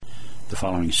The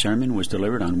following sermon was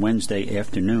delivered on Wednesday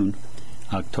afternoon,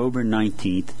 October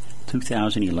 19th,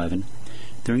 2011,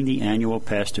 during the annual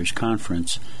Pastors'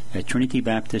 Conference at Trinity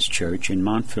Baptist Church in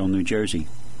Montville, New Jersey.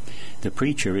 The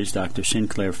preacher is Dr.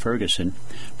 Sinclair Ferguson,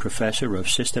 Professor of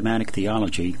Systematic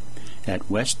Theology at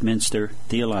Westminster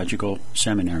Theological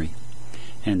Seminary.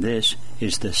 And this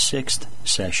is the 6th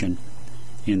session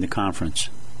in the conference.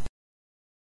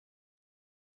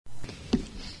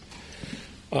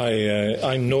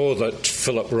 I know that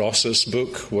Philip Ross's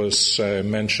book was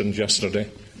mentioned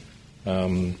yesterday.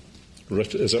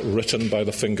 Is it Written by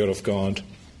the Finger of God?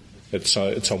 It's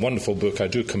a wonderful book. I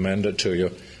do commend it to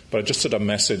you. But I just did a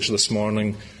message this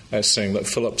morning saying that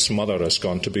Philip's mother has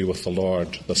gone to be with the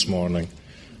Lord this morning.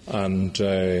 And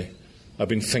I've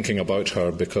been thinking about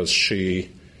her because she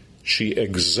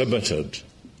exhibited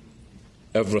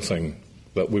everything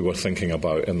that we were thinking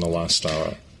about in the last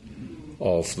hour,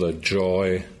 of the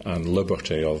joy and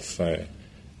liberty of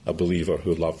a believer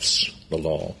who loves the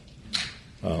law.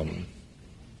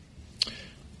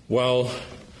 Well,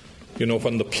 you know,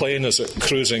 when the plane is at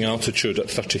cruising altitude at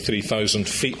 33,000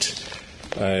 feet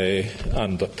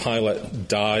and the pilot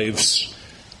dives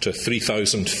to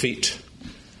 3,000 feet,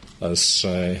 as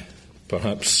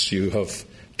perhaps you have,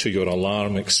 to your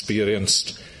alarm,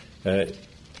 experienced,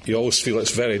 you always feel it's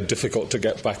very difficult to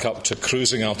get back up to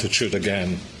cruising altitude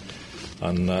again.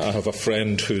 And I have a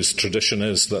friend whose tradition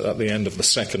is that at the end of the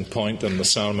second point in the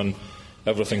sermon,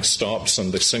 everything stops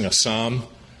and they sing a psalm,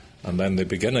 and then they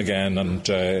begin again. And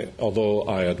although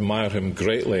I admire him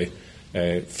greatly,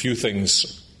 few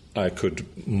things I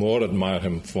could more admire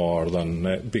him for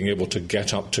than being able to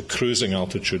get up to cruising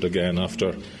altitude again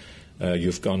after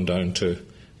you've gone down to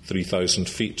 3,000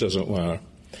 feet, as it were.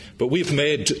 But we've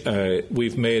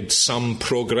made some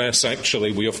progress.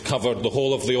 Actually, we have covered the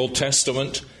whole of the Old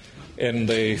Testament in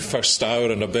the first hour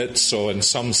and a bit, so in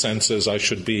some senses I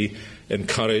should be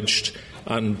encouraged.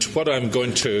 And what I'm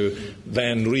going to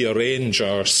then rearrange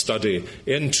our study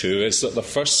into is that the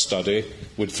first study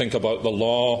would think about the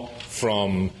law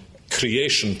from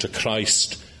creation to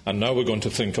Christ, and now we're going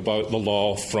to think about the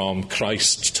law from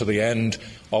Christ to the end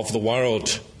of the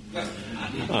world.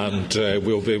 And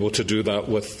we'll be able to do that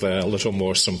with a little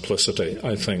more simplicity,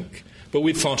 I think. But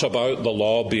we thought about the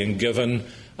law being given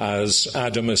as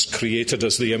Adam is created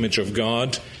as the image of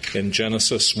God in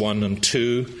Genesis 1 and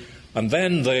 2. And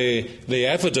then the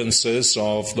evidences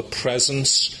of the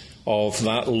presence of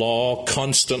that law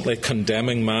constantly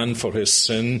condemning man for his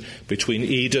sin between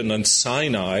Eden and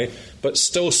Sinai, but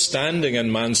still standing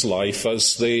in man's life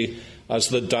as the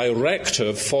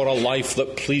directive for a life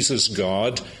that pleases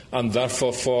God, and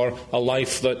therefore for a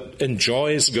life that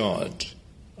enjoys God.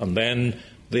 And then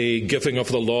the giving of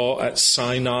the law at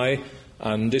Sinai,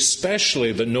 and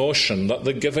especially the notion that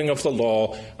the giving of the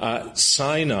law at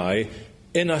Sinai,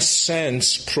 in a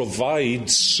sense,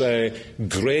 provides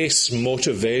grace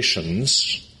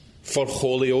motivations for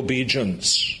holy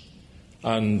obedience,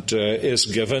 and is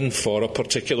given for a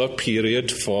particular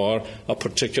period, for a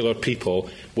particular people,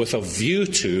 with a view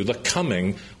to the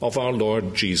coming of our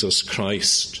Lord Jesus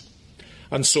Christ.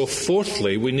 And so,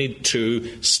 fourthly, we need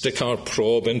to stick our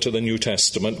probe into the New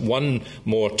Testament one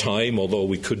more time, although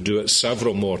we could do it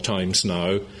several more times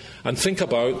now, and think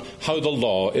about how the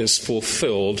law is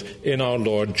fulfilled in our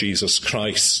Lord Jesus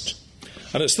Christ.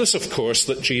 And it's this, of course,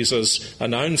 that Jesus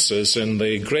announces in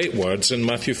the great words in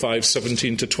Matthew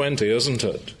 5:17-20, isn't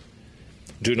it?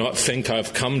 Do not think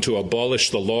I've come to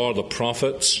abolish the law or the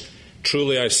prophets.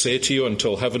 Truly I say to you,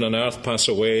 until heaven and earth pass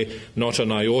away, not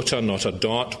an iota, not a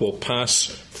dot will pass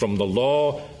from the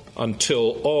law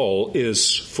until all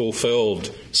is fulfilled,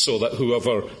 so that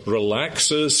whoever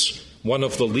relaxes one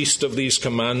of the least of these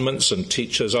commandments and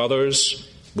teaches others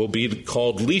will be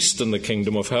called least in the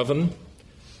kingdom of heaven.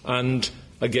 And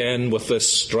again, with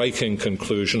this striking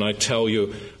conclusion, I tell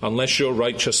you, unless your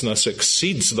righteousness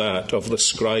exceeds that of the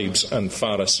scribes and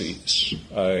Pharisees,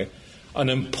 an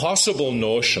impossible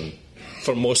notion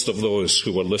for most of those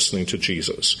who were listening to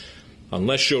Jesus.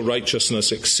 Unless your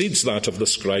righteousness exceeds that of the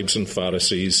scribes and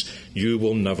Pharisees, you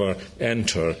will never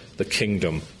enter the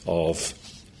kingdom of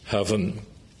heaven.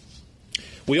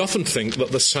 We often think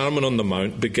that the Sermon on the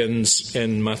Mount begins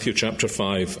in Matthew chapter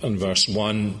 5 and verse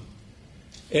 1.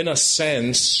 In a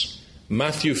sense,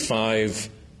 Matthew 5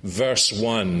 verse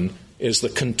 1 is the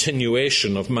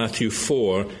continuation of Matthew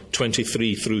 4,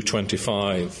 23 through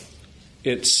 25.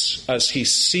 It's as he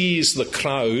sees the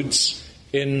crowds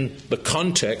in the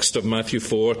context of Matthew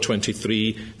 4,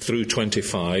 23 through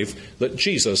 25, that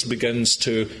Jesus begins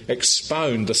to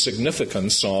expound the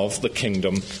significance of the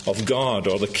kingdom of God,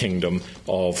 or the kingdom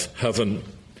of heaven.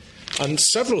 And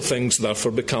several things,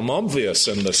 therefore, become obvious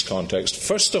in this context.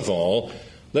 First of all,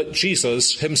 that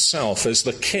Jesus himself is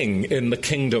the king in the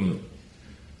kingdom.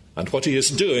 And what he is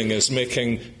doing is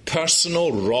making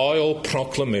personal royal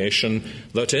proclamation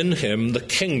that in him the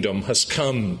kingdom has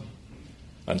come.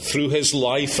 And through his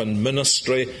life and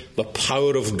ministry, the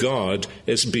power of God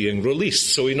is being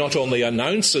released. So he not only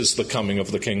announces the coming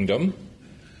of the kingdom,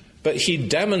 but he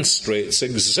demonstrates,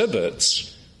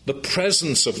 exhibits the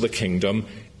presence of the kingdom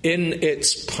in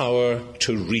its power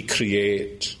to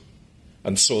recreate.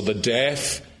 And so the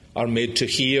deaf are made to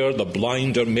hear, the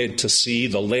blind are made to see,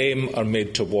 the lame are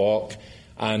made to walk,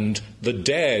 and the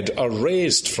dead are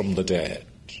raised from the dead.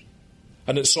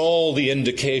 And it's all the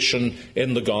indication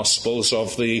in the Gospels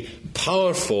of the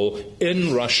powerful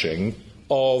inrushing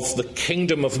of the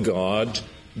kingdom of God,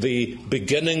 the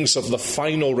beginnings of the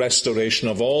final restoration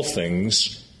of all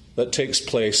things that takes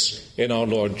place in our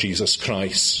Lord Jesus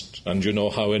Christ. And you know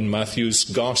how in Matthew's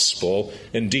Gospel,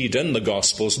 indeed in the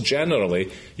Gospels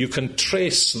generally, you can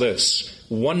trace this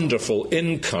wonderful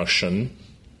incursion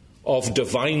of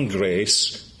divine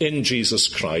grace in Jesus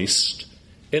Christ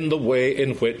in the way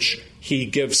in which he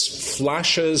gives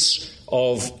flashes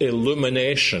of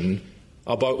illumination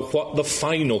about what the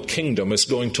final kingdom is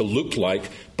going to look like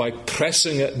by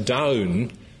pressing it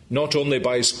down, not only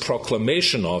by his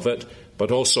proclamation of it,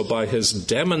 but also by his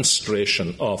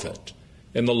demonstration of it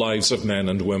in the lives of men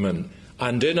and women,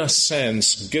 and in a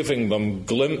sense giving them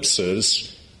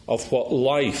glimpses of what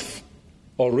life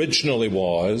originally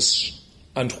was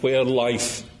and where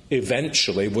life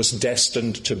eventually was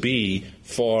destined to be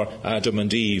for Adam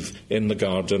and Eve in the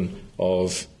Garden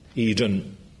of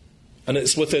Eden. And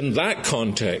it's within that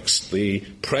context, the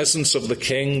presence of the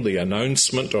King, the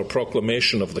announcement or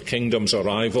proclamation of the kingdom's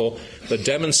arrival, the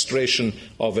demonstration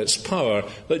of its power,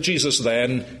 that Jesus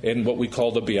then, in what we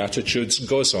call the Beatitudes,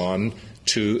 goes on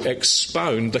to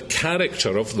expound the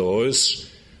character of those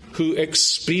who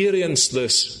experience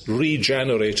this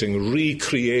regenerating,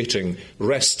 recreating,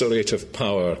 restorative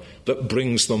power that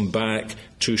brings them back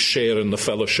to share in the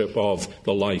fellowship of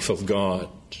the life of God.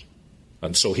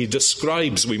 And so he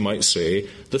describes, we might say,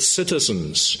 the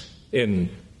citizens in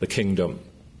the kingdom.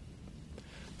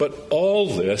 But all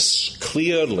this,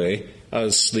 clearly,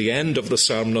 as the end of the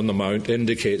Sermon on the Mount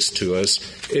indicates to us,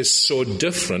 is so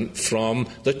different from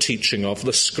the teaching of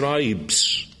the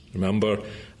scribes. Remember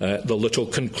the little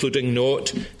concluding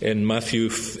note in Matthew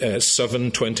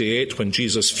 7:28, when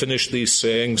Jesus finished these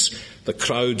sayings, the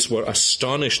crowds were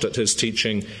astonished at his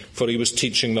teaching, for he was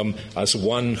teaching them as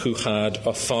one who had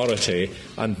authority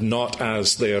and not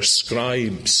as their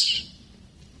scribes.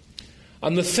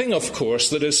 And the thing, of course,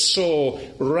 that is so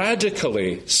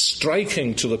radically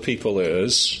striking to the people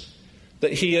is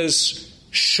that he is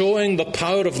showing the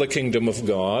power of the kingdom of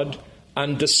God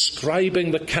and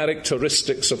describing the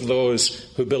characteristics of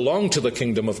those who belong to the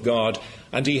kingdom of God,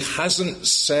 and he hasn't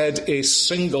said a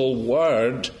single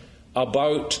word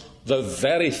about the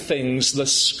very things the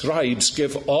scribes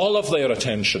give all of their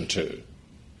attention to.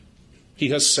 He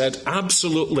has said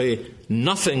absolutely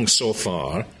nothing so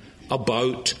far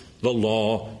about the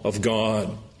law of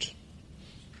God.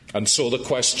 And so the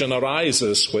question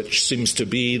arises, which seems to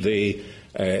be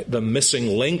the missing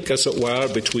link, as it were,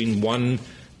 between 1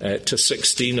 to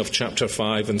 16 of chapter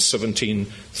 5 and 17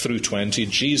 through 20.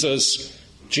 Jesus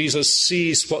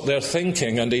sees what they're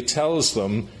thinking, and he tells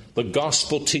them the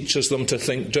gospel teaches them to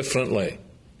think differently.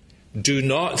 Do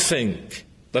not think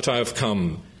that I have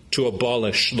come to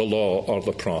abolish the law or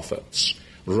the prophets.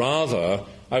 Rather,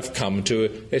 I've come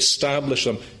to establish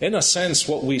them. In a sense,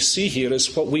 what we see here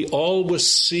is what we always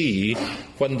see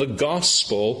when the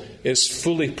gospel is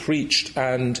fully preached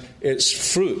and its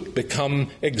fruit become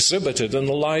exhibited in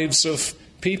the lives of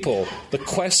people. The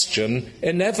question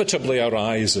inevitably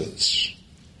arises,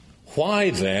 why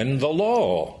then the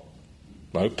law?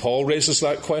 Now, Paul raises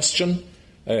that question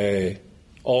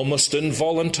almost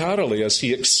involuntarily as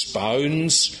he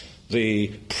expounds the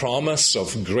promise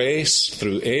of grace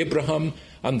through Abraham,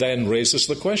 and then raises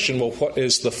the question, well, what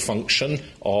is the function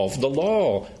of the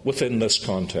law within this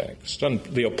context? And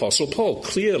the Apostle Paul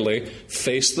clearly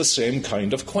faced the same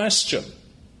kind of question.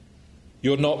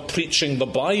 You're not preaching the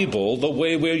Bible the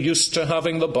way we're used to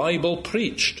having the Bible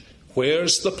preached.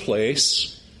 Where's the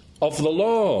place of the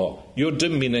law? You're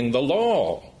demeaning the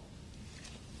law.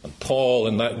 And Paul,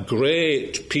 in that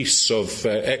great piece of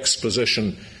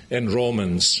exposition in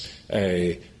Romans,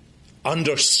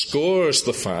 underscores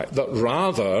the fact that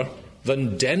rather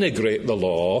than denigrate the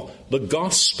law, the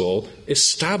gospel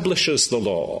establishes the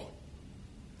law.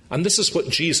 And this is what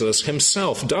Jesus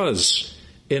himself does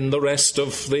in the rest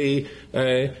of the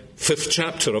 5th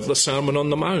chapter of the Sermon on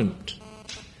the Mount.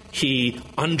 he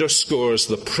underscores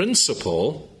the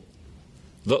principle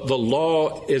that the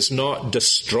law is not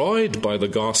destroyed by the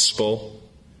gospel,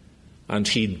 and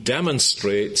he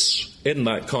demonstrates in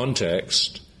that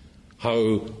context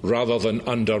how, rather than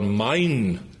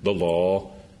undermine the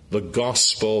law, the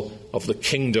gospel of the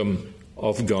kingdom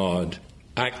of God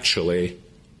actually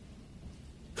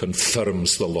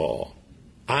confirms the law.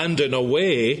 And in a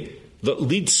way that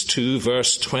leads to,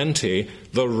 verse 20,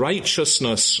 the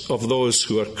righteousness of those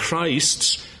who are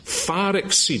Christ's, far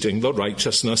exceeding the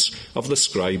righteousness of the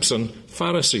scribes and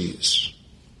Pharisees.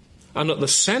 And at the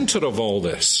center of all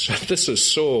this, this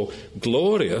is so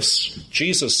glorious,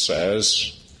 Jesus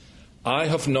says, I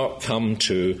have not come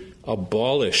to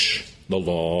abolish the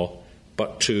law,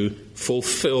 but to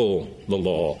fulfill the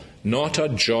law. Not a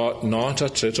jot, not a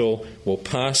tittle will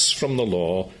pass from the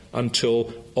law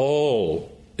until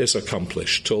all is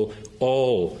accomplished, till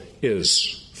all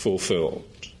is fulfilled.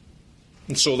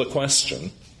 And so the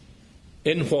question,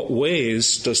 in what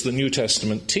ways does the New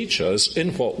Testament teach us,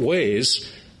 in what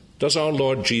ways does our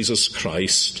Lord Jesus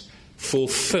Christ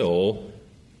fulfill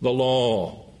the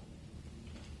law?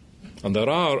 And there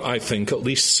are, I think, at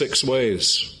least 6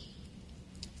 ways.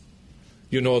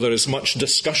 You know, there is much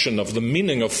discussion of the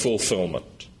meaning of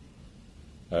fulfillment.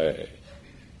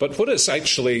 But what is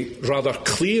actually rather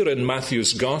clear in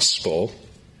Matthew's Gospel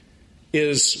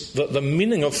is that the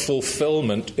meaning of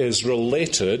fulfillment is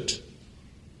related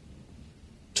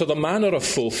to the manner of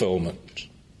fulfillment.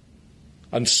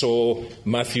 And so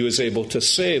Matthew is able to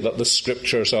say that the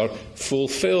Scriptures are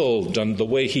fulfilled, and the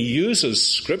way he uses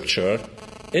Scripture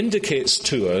indicates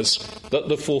to us that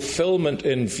the fulfillment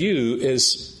in view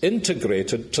is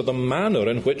integrated to the manner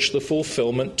in which the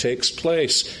fulfillment takes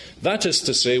place. That is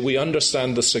to say, we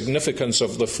understand the significance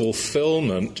of the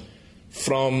fulfillment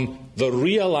from the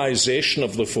realization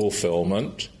of the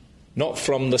fulfillment, not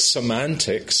from the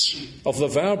semantics of the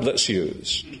verb that's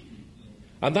used.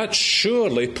 And that's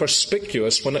surely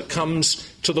perspicuous when it comes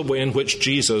to the way in which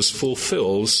Jesus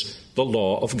fulfills the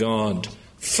law of God.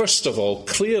 First of all,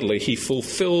 clearly he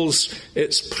fulfills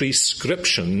its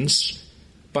prescriptions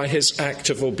by his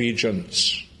active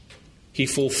obedience. He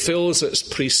fulfills its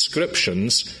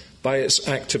prescriptions by its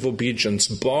active obedience.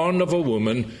 Born of a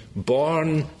woman,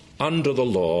 born under the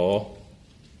law,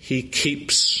 he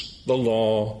keeps the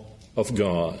law of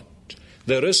God.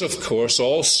 There is, of course,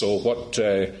 also what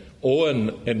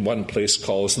Owen in one place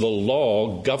calls the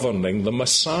law governing the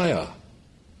Messiah.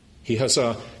 He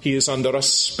is under a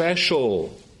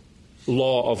special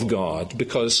law of God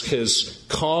because his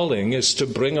calling is to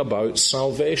bring about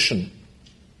salvation.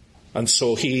 And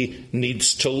so he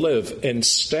needs to live in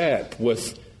step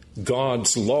with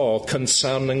God's law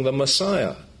concerning the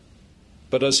Messiah.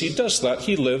 But as he does that,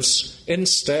 he lives in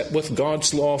step with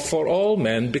God's law for all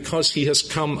men because he has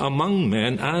come among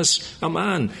men as a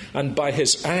man. And by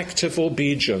his active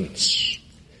obedience,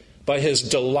 by his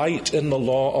delight in the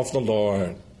law of the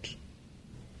Lord,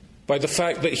 by the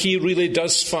fact that he really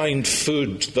does find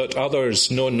food that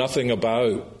others know nothing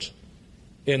about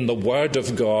in the Word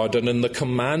of God and in the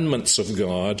commandments of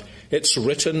God, it's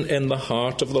written in the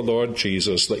heart of the Lord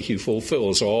Jesus that he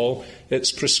fulfills all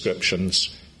its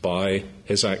prescriptions by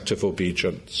his active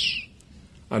obedience.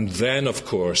 And then, of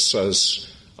course,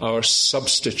 as our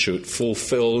substitute,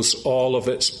 fulfills all of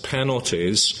its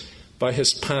penalties by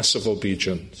his passive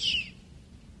obedience.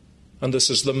 And this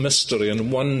is the mystery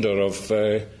and wonder of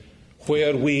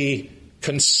where we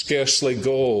can scarcely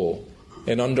go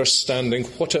in understanding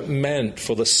what it meant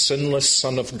for the sinless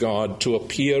Son of God to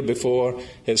appear before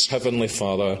his heavenly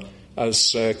Father,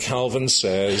 as Calvin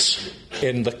says,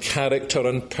 in the character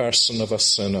and person of a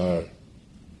sinner.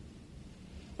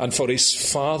 And for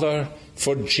his Father,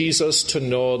 for Jesus to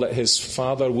know that his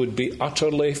Father would be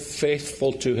utterly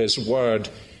faithful to his word,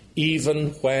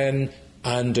 even when,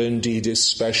 and indeed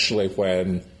especially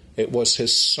when, it was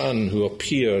his Son who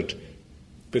appeared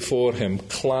before him,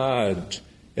 clad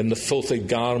in the filthy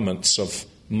garments of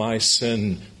my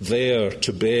sin, there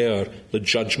to bear the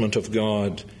judgment of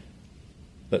God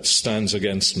that stands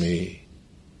against me.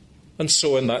 And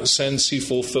so in that sense he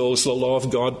fulfills the law of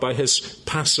God by his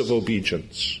passive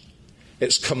obedience.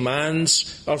 Its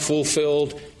commands are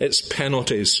fulfilled, its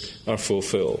penalties are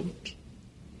fulfilled.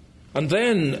 And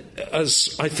then,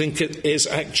 as I think it is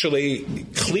actually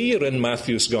clear in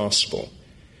Matthew's Gospel,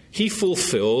 he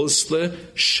fulfills the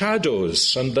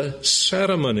shadows and the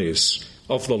ceremonies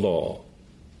of the law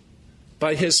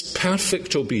by his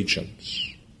perfect obedience.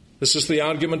 This is the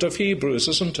argument of Hebrews,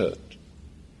 isn't it?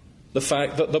 The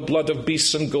fact that the blood of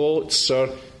beasts and goats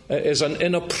is an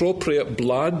inappropriate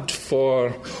blood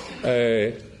for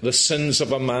the sins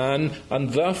of a man,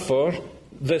 and therefore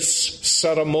this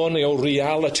ceremonial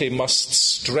reality must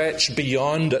stretch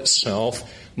beyond itself,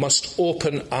 must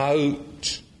open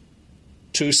out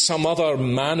to some other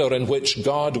manner in which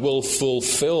God will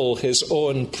fulfill his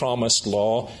own promised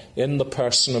law in the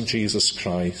person of Jesus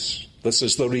Christ. This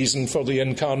is the reason for the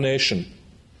incarnation.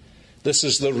 This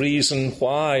is the reason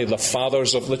why the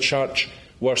fathers of the church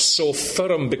were so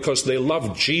firm, because they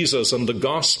loved Jesus and the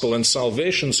gospel and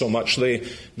salvation so much.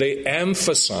 They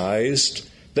emphasized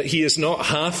that he is not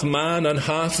half man and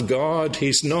half God.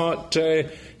 He's not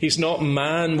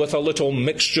man with a little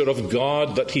mixture of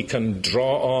God that he can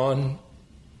draw on,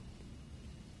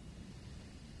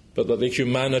 but that the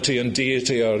humanity and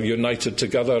deity are united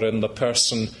together in the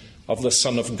person of the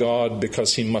Son of God,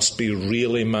 because he must be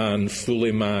really man,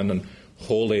 fully man, and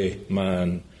holy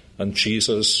man. And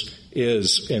Jesus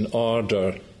is in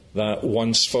order that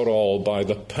once for all, by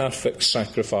the perfect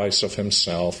sacrifice of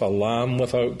himself, a lamb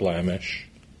without blemish,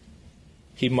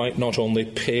 he might not only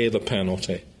pay the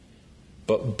penalty,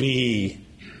 but be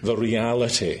the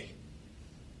reality.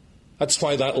 That's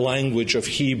why that language of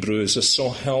Hebrews is so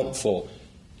helpful.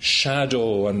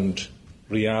 Shadow and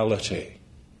reality.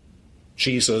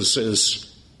 Jesus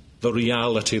is the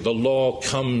reality. The law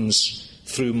comes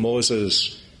through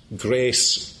Moses.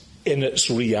 Grace in its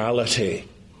reality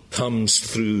comes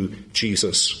through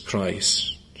Jesus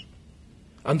Christ.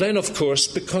 And then, of course,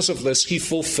 because of this, he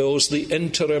fulfills the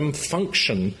interim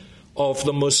function of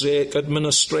the Mosaic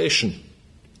administration.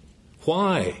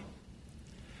 Why?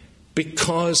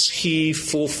 Because he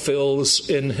fulfills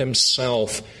in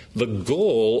himself the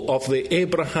goal of the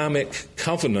Abrahamic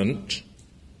covenant,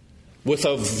 with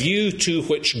a view to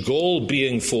which goal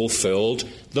being fulfilled,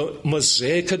 the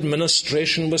Mosaic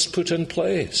administration was put in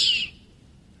place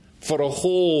for a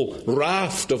whole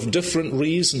raft of different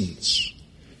reasons,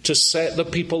 to set the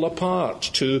people apart,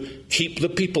 to keep the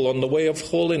people on the way of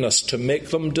holiness, to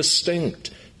make them distinct,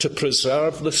 to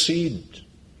preserve the seed,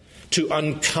 to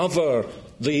uncover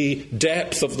the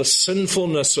depth of the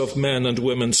sinfulness of men and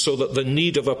women, so that the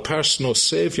need of a personal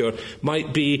Saviour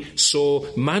might be so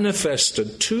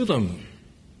manifested to them.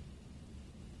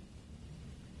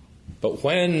 But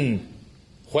when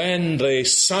the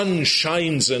sun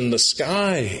shines in the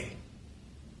sky,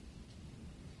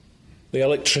 the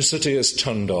electricity is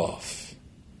turned off,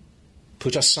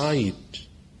 put aside.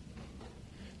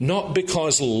 Not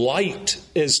because light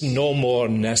is no more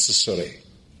necessary,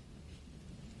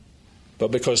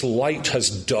 but because light has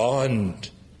dawned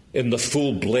in the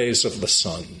full blaze of the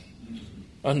sun.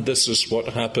 And this is what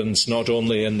happens not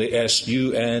only in the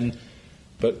S-U-N,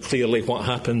 but clearly what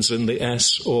happens in the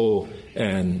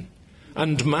S-O-N.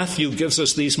 And Matthew gives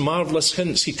us these marvelous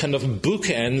hints. He kind of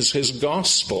bookends his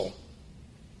gospel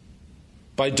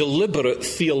by deliberate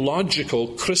theological,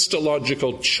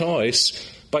 Christological choice,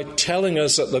 by telling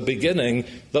us at the beginning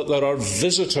that there are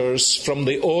visitors from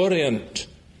the Orient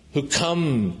who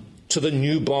come to the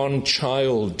newborn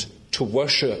child to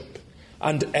worship,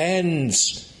 and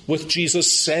ends with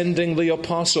Jesus sending the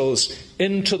apostles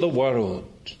into the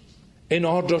world in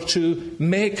order to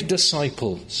make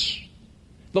disciples.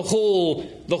 The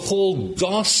whole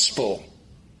gospel,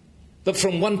 that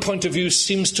from one point of view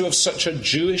seems to have such a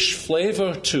Jewish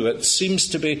flavour to it, seems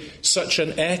to be such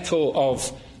an echo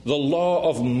of the law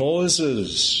of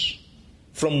Moses,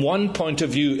 from one point of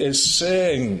view is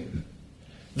saying,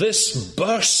 this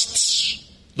bursts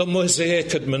the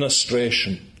Mosaic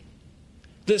administration.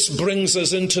 This brings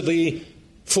us into the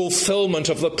fulfillment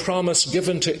of the promise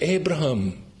given to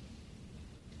Abraham.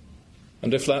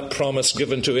 And if that promise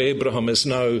given to Abraham is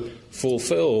now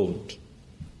fulfilled,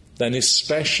 then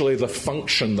especially the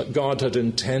function that God had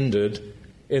intended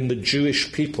in the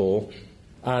Jewish people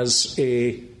as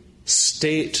a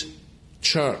state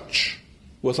church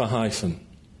with a hyphen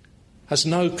has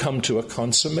now come to a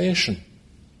consummation.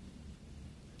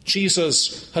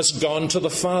 Jesus has gone to the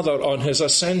Father on his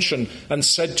ascension and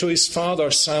said to his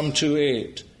Father, Psalm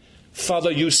 2:8,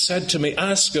 Father, you said to me,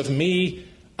 ask of me,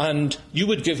 and you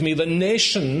would give me the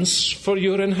nations for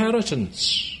your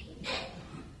inheritance.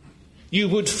 You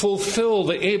would fulfill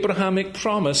the Abrahamic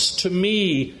promise to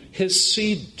me, his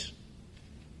seed.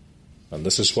 And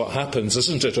this is what happens,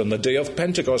 isn't it, on the day of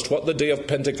Pentecost? What the day of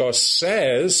Pentecost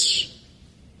says,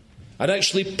 and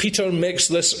actually Peter makes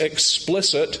this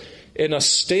explicit in a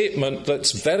statement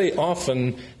that's very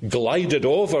often glided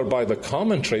over by the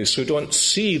commentaries who don't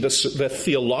see the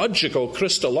theological,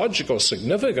 Christological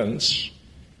significance.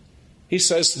 He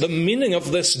says the meaning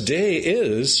of this day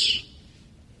is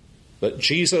that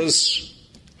Jesus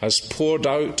has poured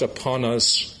out upon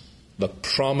us the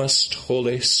promised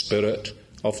Holy Spirit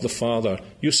of the Father.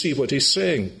 You see what he's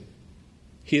saying.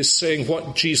 He is saying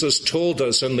what Jesus told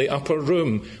us in the upper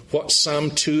room, what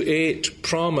Psalm 2:8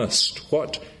 promised,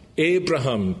 what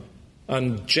Abraham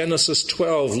and Genesis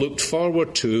 12 looked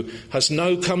forward to, has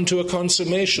now come to a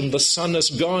consummation. The Son has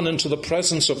gone into the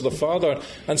presence of the Father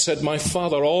and said, "My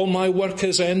Father, all my work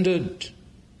is ended.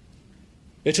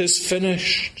 It is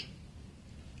finished.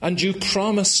 And you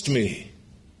promised me."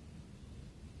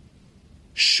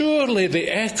 Surely the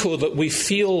echo that we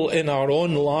feel in our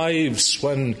own lives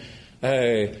when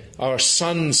our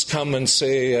sons come and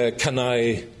say, can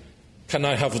I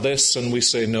have this? And we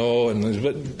say no.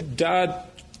 But Dad,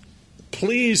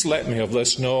 please let me have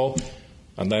this. No.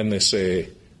 And then they say,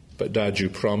 but Dad, you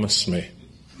promised me.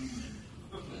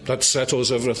 That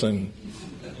settles everything.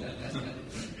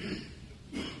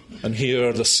 And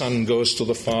here the Son goes to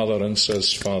the Father and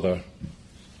says, "Father,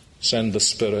 send the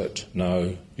Spirit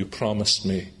now. You promised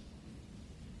me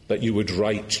that you would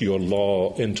write your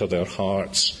law into their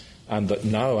hearts, and that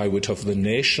now I would have the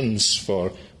nations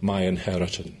for my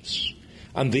inheritance."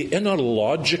 And the inner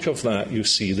logic of that, you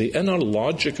see, the inner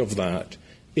logic of that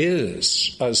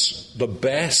is, as the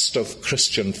best of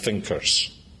Christian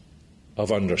thinkers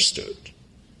have understood,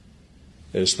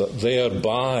 is that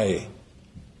thereby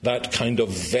that kind of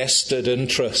vested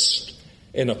interest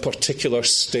in a particular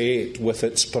state with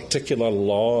its particular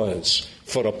laws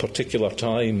for a particular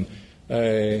time,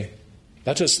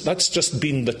 that's just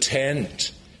been the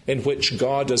tent in which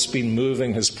God has been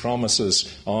moving his promises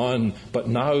on. But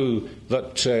now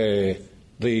that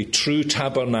the true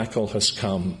tabernacle has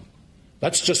come,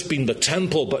 that's just been the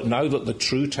temple, but now that the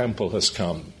true temple has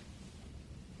come,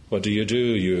 what do?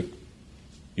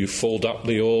 You fold up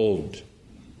the old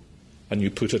and you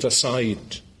put it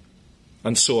aside.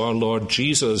 And so our Lord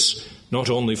Jesus not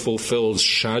only fulfills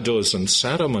shadows and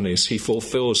ceremonies, he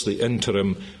fulfills the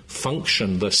interim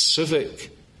function, the civic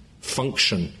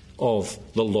function of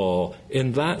the law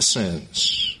in that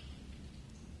sense.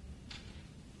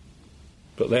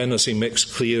 But then, as he makes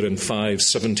clear in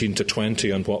 5:17 to 20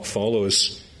 and what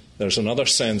follows, there's another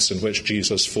sense in which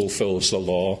Jesus fulfills the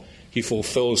law. He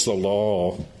fulfills the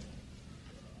law.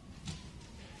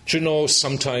 Do you know,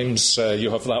 sometimes you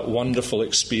have that wonderful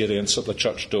experience at the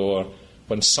church door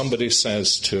when somebody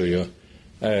says to you,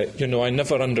 I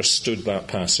never understood that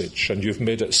passage, and you've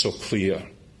made it so clear.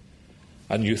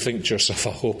 And you think to yourself,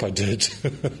 I hope I did.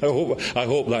 I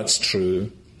hope that's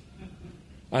true.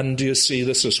 And you see,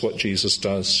 this is what Jesus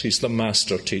does. He's the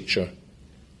master teacher.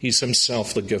 He's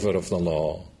himself the giver of the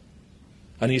law.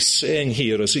 And he's saying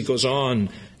here, as he goes on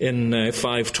in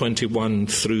 5:21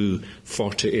 through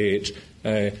 48,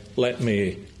 let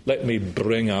me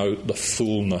bring out the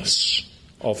fullness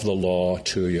of the law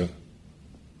to you.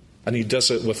 And he does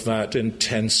it with that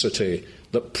intensity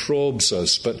that probes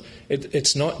us. But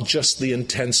it's not just the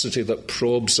intensity that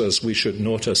probes us, we should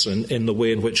notice, in the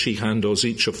way in which he handles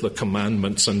each of the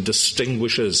commandments and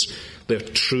distinguishes their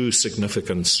true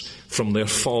significance from their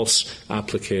false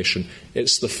application.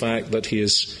 It's the fact that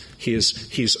he's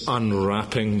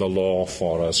unwrapping the law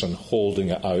for us and holding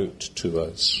it out to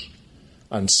us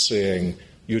and saying,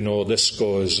 this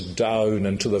goes down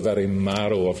into the very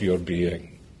marrow of your being.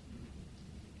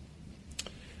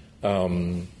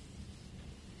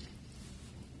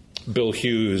 Bill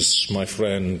Hughes, my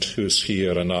friend who's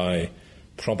here, and I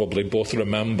probably both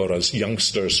remember as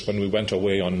youngsters when we went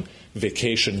away on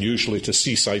vacation, usually to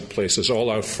seaside places,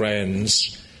 all our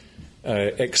friends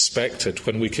expected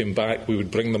when we came back we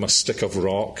would bring them a stick of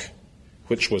rock,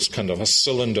 which was kind of a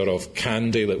cylinder of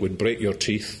candy that would break your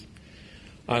teeth.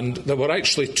 And there were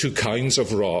actually two kinds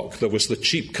of rock. There was the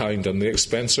cheap kind and the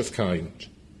expensive kind.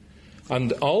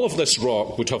 And all of this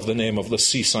rock would have the name of the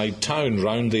seaside town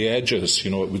round the edges.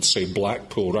 It would say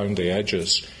Blackpool round the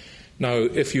edges. Now,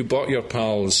 if you bought your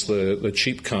pals the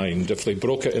cheap kind, if they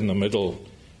broke it in the middle,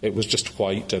 it was just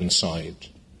white inside.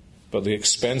 But the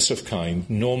expensive kind,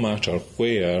 no matter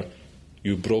where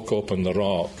you broke open the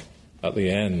rock, at the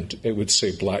end, it would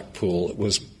say Blackpool.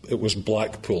 It was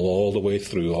Blackpool all the way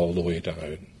through, all the way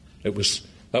down. That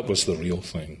was the real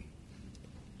thing.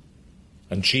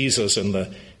 And Jesus, in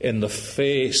the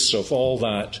face of all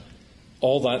that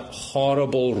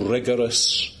horrible,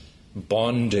 rigorous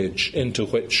bondage into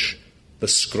which the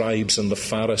scribes and the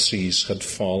Pharisees had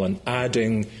fallen,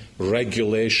 adding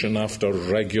regulation after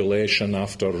regulation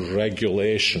after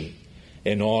regulation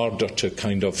in order to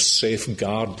kind of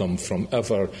safeguard them from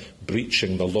ever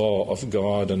breaching the law of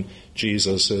God. And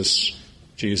Jesus is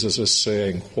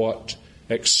saying, what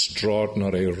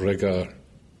extraordinary rigor,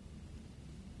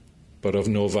 but of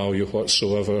no value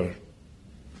whatsoever,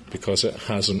 because it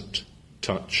hasn't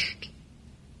touched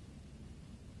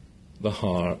the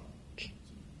heart.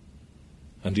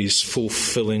 And he's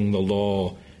fulfilling the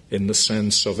law in the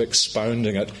sense of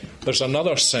expounding it. There's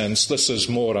another sense, this is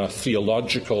more a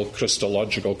theological,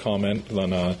 Christological comment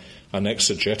than an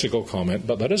exegetical comment,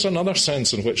 but there is another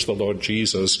sense in which the Lord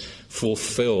Jesus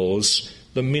fulfills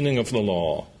the meaning of the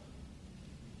law.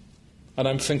 And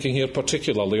I'm thinking here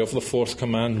particularly of the fourth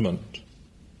commandment,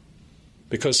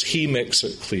 because he makes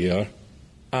it clear,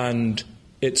 and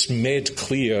it's made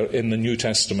clear in the New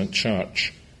Testament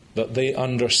church, that they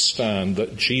understand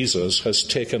that Jesus has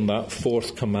taken that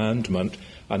fourth commandment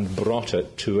and brought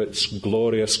it to its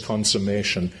glorious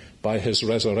consummation by his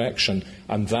resurrection.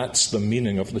 And that's the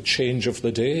meaning of the change of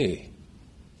the day.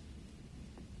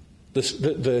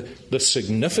 The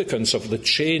significance of the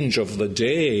change of the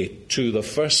day to the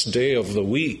first day of the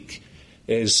week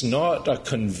is not a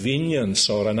convenience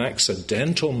or an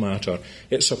accidental matter.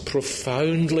 It's a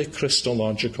profoundly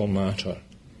Christological matter.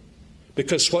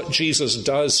 Because what Jesus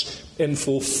does in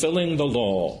fulfilling the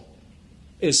law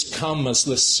is come as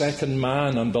the second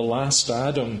man and the last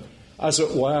Adam, as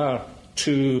it were,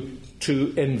 to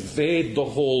invade the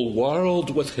whole world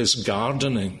with his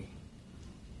gardening.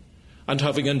 And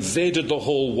having invaded the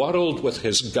whole world with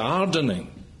his gardening,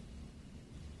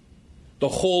 the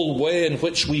whole way in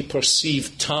which we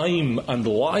perceive time and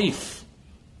life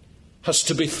has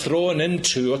to be thrown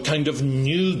into a kind of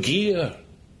new gear,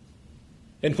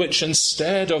 in which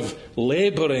instead of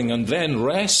labouring and then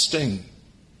resting,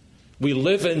 we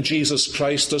live in Jesus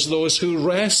Christ as those who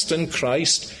rest in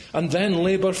Christ and then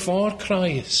labour for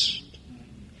Christ.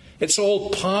 It's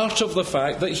all part of the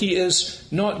fact that he is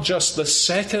not just the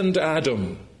second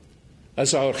Adam,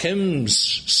 as our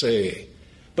hymns say,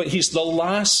 but he's the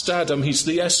last Adam, he's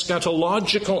the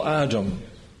eschatological Adam.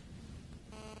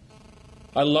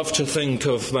 I love to think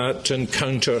of that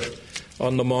encounter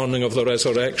on the morning of the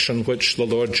resurrection, which the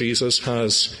Lord Jesus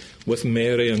has with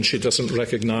Mary, and she doesn't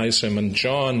recognize him. And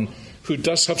John, who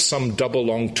does have some double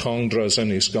entendres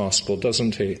in his gospel,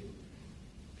 doesn't he?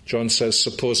 John says,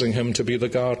 supposing him to be the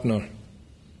gardener.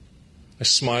 I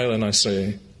smile and I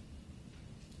say,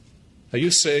 are you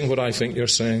saying what I think you're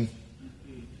saying?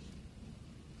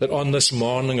 That on this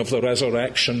morning of the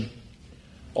resurrection,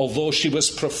 although she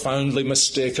was profoundly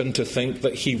mistaken to think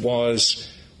that he was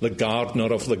the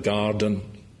gardener of the garden,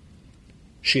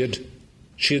 she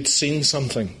had seen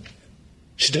something.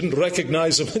 She didn't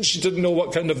recognize him, and she didn't know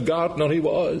what kind of gardener he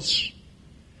was.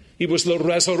 He was the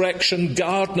resurrection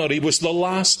gardener. He was the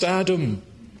last Adam.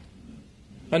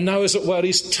 And now, as it were,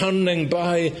 he's turning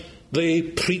by the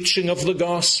preaching of the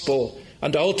gospel,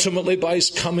 and ultimately by his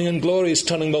coming in glory, he's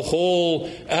turning the whole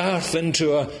earth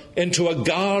into a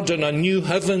garden, a new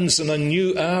heavens and a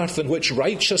new earth in which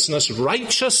righteousness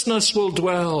will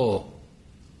dwell.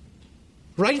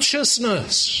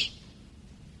 Righteousness.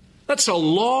 That's a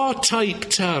law-type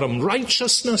term.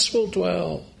 Righteousness will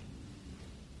dwell.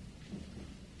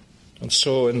 And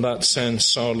so, in that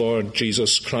sense, our Lord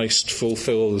Jesus Christ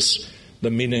fulfills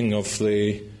the meaning of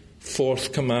the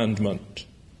fourth commandment,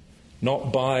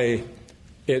 not by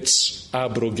its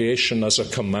abrogation as a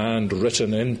command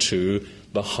written into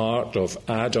the heart of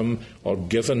Adam or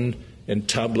given in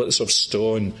tablets of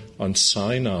stone on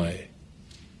Sinai,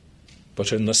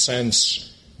 but in the sense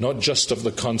not just of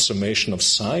the consummation of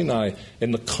Sinai,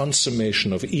 in the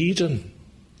consummation of Eden.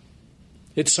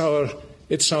 It's our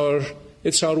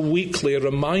weekly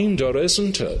reminder,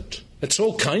 isn't it? It's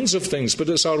all kinds of things, but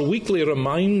it's our weekly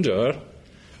reminder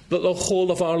that the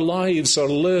whole of our lives are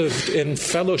lived in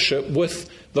fellowship with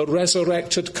the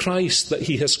resurrected Christ, that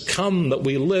he has come, that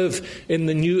we live in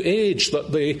the new age,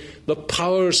 that the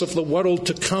powers of the world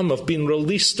to come have been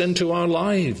released into our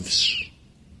lives.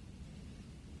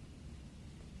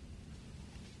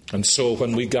 And so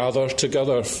when we gather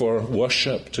together for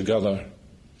worship together,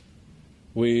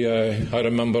 I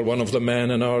remember one of the men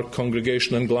in our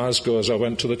congregation in Glasgow, as I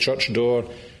went to the church door,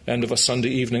 end of a Sunday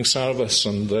evening service,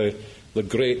 and the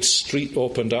great street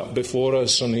opened up before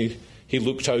us, and he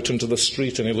looked out into the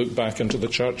street and he looked back into the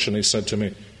church and he said to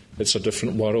me, it's a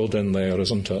different world in there,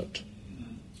 isn't it?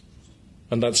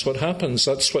 And that's what happens.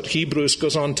 That's what Hebrews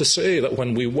goes on to say, that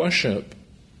when we worship,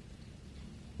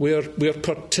 we are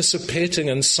participating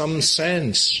in some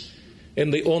sense in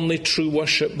the only true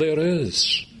worship there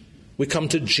is. We come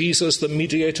to Jesus, the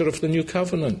mediator of the new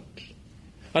covenant.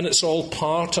 And it's all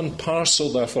part and parcel,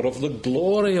 therefore, of the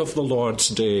glory of the Lord's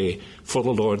day for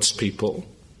the Lord's people.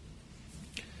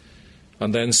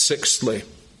 And then sixthly,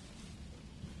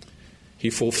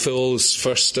 he fulfills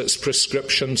first its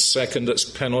prescriptions, second its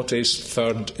penalties,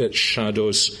 third its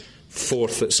shadows,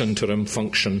 fourth its interim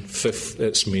function, fifth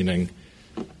its meaning.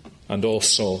 And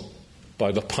also,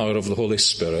 by the power of the Holy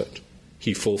Spirit,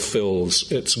 he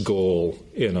fulfills its goal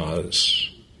in us.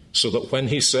 so that when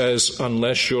he says,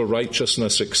 unless your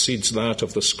righteousness exceeds that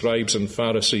of the scribes and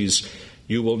Pharisees,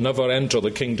 you will never enter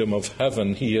the kingdom of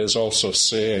heaven, he is also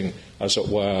saying, as it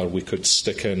were, we could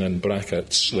stick in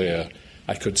brackets there,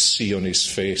 I could see on his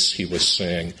face he was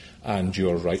saying, and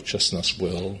your righteousness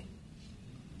will.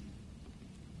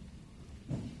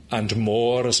 And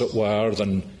more, as it were,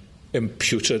 than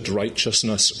imputed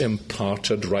righteousness,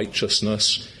 imparted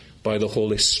righteousness by the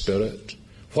Holy Spirit.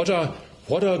 What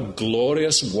a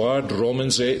glorious word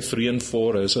Romans 8, 3 and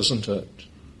 4 is, isn't it?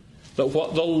 That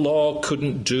what the law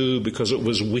couldn't do because it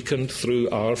was weakened through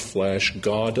our flesh,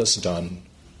 God has done.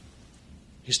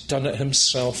 He's done it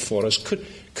himself for us.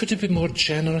 Could he be more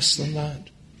generous than that?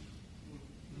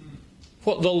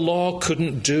 What the law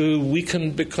couldn't do,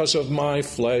 weakened because of my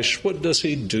flesh, what does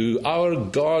he do? Our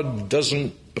God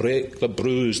doesn't break the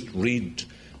bruised reed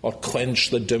or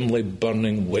quench the dimly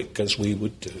burning wick as we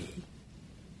would do.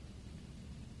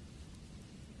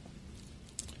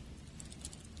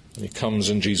 And he comes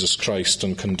in Jesus Christ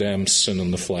and condemns sin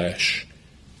in the flesh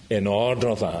in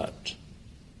order that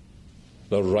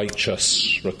the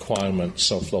righteous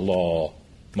requirements of the law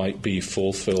might be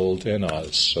fulfilled in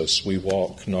us as we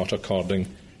walk not according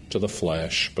to the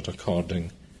flesh but according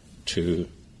to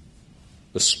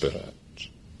the Spirit.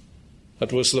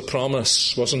 That was the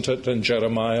promise, wasn't it, in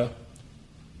Jeremiah?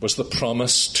 Was the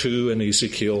promise too in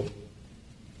Ezekiel,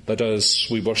 that as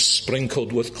we were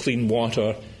sprinkled with clean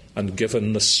water and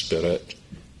given the Spirit,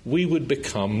 we would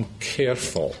become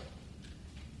careful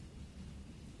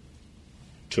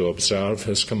to observe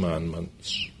his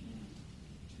commandments.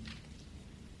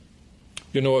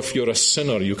 You know, if you're a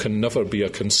sinner, you can never be a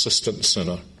consistent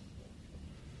sinner.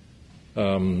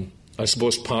 I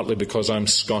suppose partly because I'm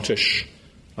Scottish,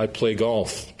 I play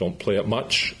golf. Don't play it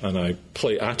much, and I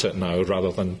play at it now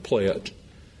rather than play it.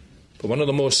 But one of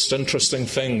the most interesting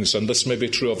things, and this may be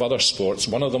true of other sports,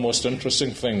 one of the most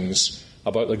interesting things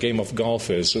about the game of golf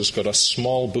is it's got a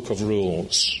small book of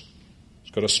rules.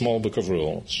 It's got a small book of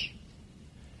rules.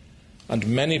 And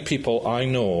many people I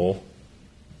know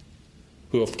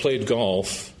who have played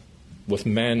golf with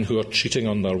men who are cheating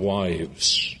on their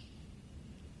wives,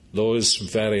 those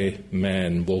very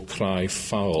men will cry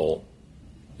foul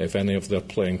if any of their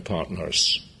playing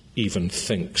partners even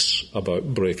thinks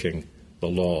about breaking the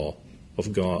law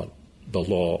of God, the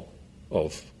law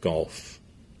of golf.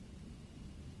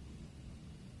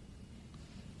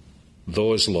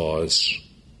 Those laws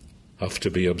have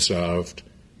to be observed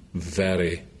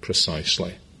very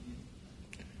precisely.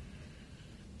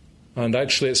 And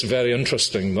actually it's very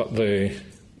interesting that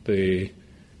the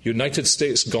United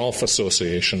States Golf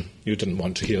Association, you didn't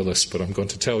want to hear this, but I'm going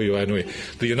to tell you anyway,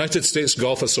 the United States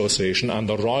Golf Association and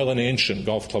the Royal and Ancient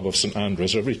Golf Club of St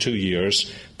Andrews every 2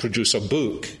 years produce a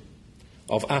book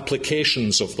of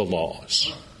applications of the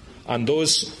laws. And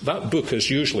that book is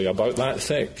usually about that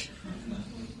thick,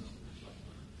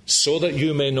 so that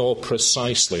you may know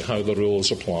precisely how the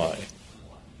rules apply.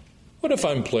 What if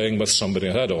I'm playing with somebody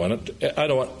and I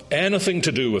don't want anything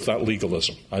to do with that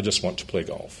legalism? I just want to play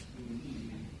golf.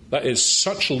 That is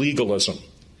such legalism.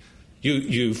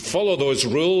 You follow those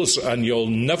rules and you'll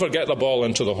never get the ball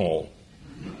into the hole.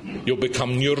 You'll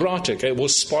become neurotic. It will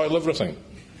spoil everything.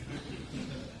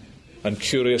 And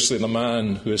curiously, the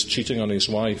man who is cheating on his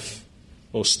wife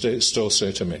will still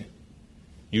say to me,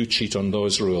 you cheat on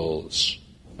those rules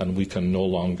and we can no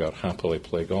longer happily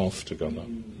play golf together.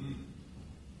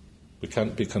 We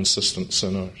can't be consistent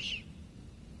sinners.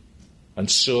 And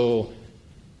so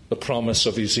the promise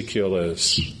of Ezekiel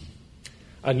is,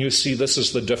 and you see this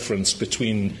is the difference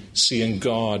between seeing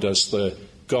God as the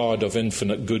God of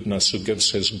infinite goodness who gives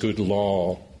his good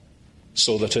law,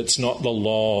 so that it's not the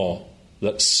law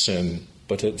that's sin,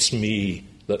 but it's me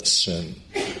that's sin.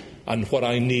 And what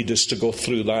I need is to go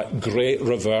through that great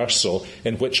reversal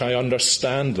in which I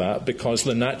understand that, because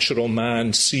the natural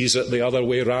man sees it the other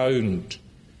way round.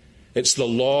 It's the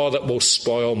law that will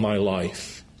spoil my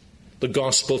life. The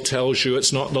gospel tells you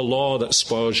it's not the law that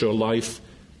spoils your life.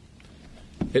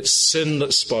 It's sin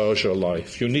that spoils your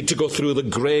life. You need to go through the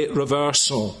great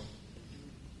reversal.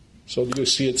 So you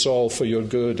see it's all for your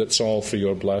good, it's all for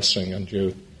your blessing, and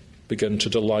you begin to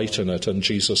delight in it. And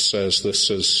Jesus says this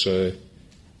is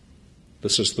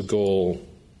the goal.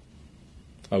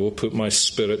 I will put my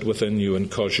spirit within you and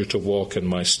cause you to walk in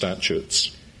my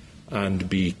statutes and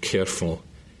be careful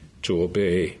to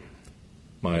obey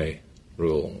my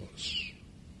rules.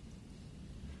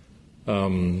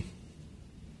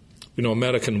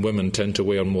 American women tend to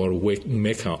wear more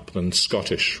makeup than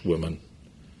Scottish women.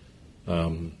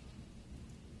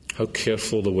 How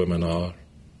careful the women are,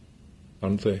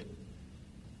 aren't they?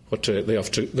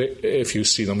 If you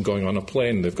see them going on a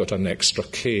plane, they've got an extra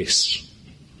case.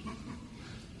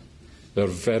 They're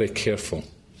very careful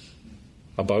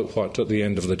about what at the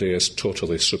end of the day is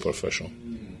totally superficial,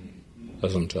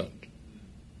 isn't it?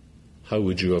 How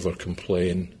would you ever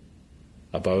complain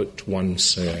about one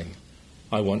saying,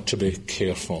 I want to be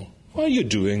careful? Why are you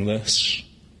doing this?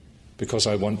 Because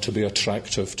I want to be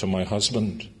attractive to my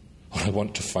husband, or I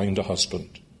want to find a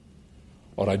husband,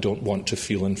 or I don't want to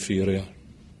feel inferior.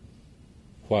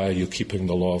 Why are you keeping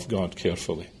the law of God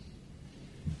carefully?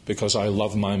 Because I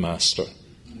love my master,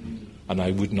 and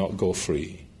I would not go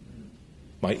free.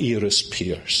 My ear is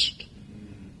pierced.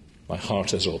 My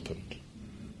heart is opened.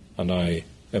 And I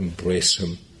embrace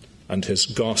him. And his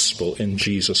gospel in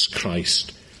Jesus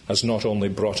Christ has not only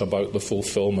brought about the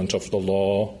fulfillment of the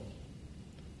law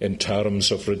in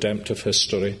terms of redemptive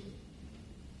history,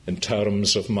 in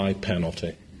terms of my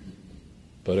penalty,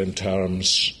 but in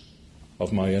terms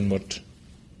of my inward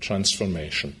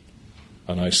transformation.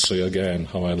 And I say again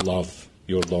how I love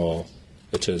your law.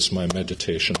 It is my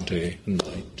meditation day and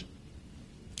night.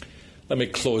 Let me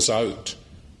close out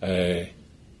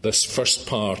this first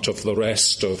part of the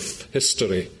rest of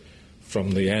history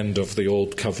from the end of the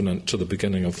Old Covenant to the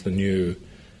beginning of the New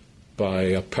by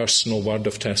a personal word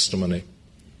of testimony.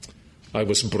 I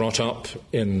was brought up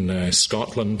in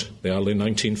Scotland, the early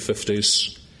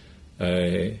 1950s,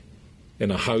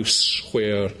 in a house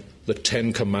where the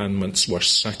Ten Commandments were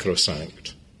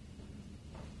sacrosanct.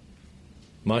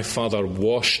 My father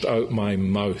washed out my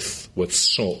mouth with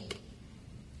soap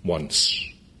once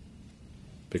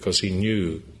because he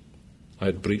knew I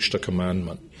had breached a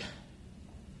commandment.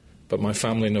 But my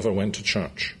family never went to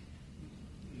church.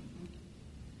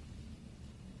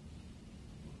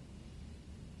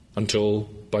 Until,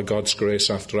 by God's grace,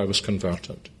 after I was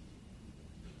converted.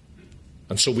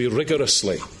 And so we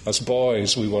rigorously, as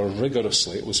boys,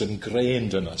 it was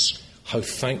ingrained in us. How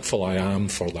thankful I am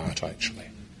for that, actually.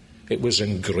 It was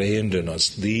ingrained in us.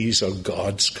 These are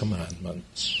God's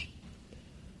commandments.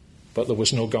 But there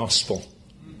was no gospel.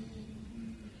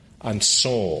 And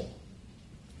so,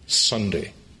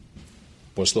 Sunday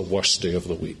was the worst day of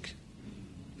the week.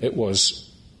 It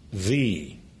was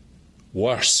the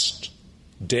worst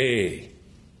day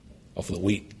of the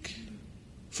week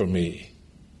for me,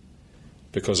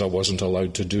 because I wasn't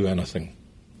allowed to do anything.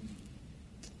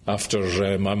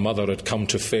 After my mother had come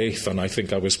to faith, and I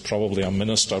think I was probably a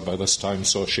minister by this time,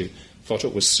 so she thought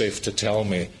it was safe to tell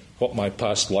me what my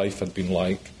past life had been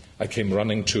like, I came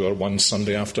running to her one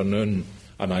Sunday afternoon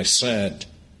and I said,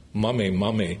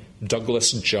 Mummy,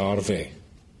 Douglas Jarvie.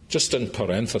 Just in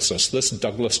parenthesis, this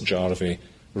Douglas Jarvie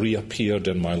reappeared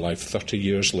in my life 30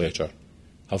 years later,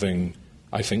 having,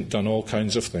 I think, done all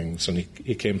kinds of things, and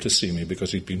he came to see me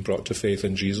because he'd been brought to faith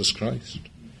in Jesus Christ.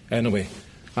 Anyway,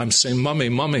 I'm saying,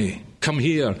 Mummy, come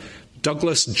here.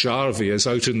 Douglas Jarvie is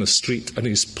out in the street and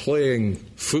he's playing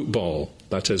football,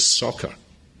 that is soccer,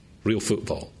 real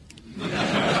football.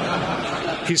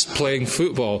 He's playing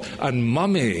football, and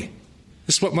Mummy,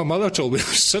 this is what my mother told me, I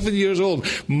was 7 years old,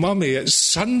 Mummy, it's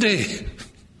Sunday.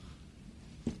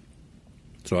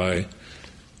 So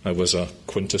I was a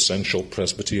quintessential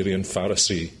Presbyterian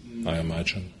Pharisee, I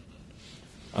imagine.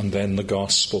 And then the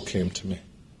gospel came to me.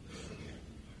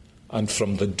 And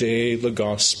from the day the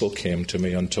gospel came to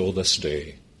me until this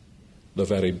day, the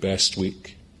very best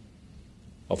week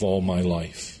of all my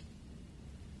life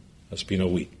has been a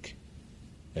week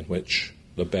in which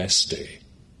the best day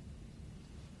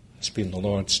has been the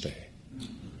Lord's Day.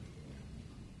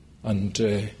 And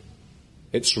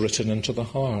it's written into the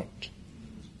heart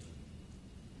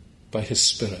by His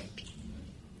Spirit.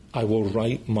 I will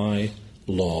write my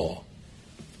law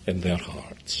in their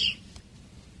hearts.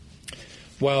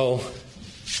 Well,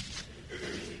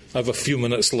 I have a few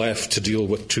minutes left to deal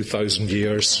with 2,000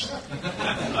 years.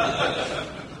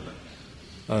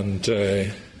 And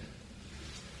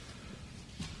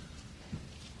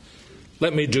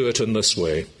let me do it in this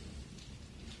way,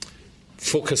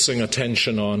 focusing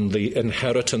attention on the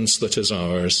inheritance that is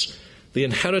ours. The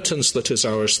inheritance that is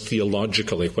ours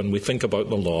theologically, when we think about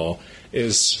the law,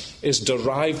 is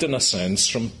derived in a sense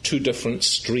from two different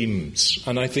streams.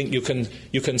 And I think you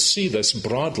can see this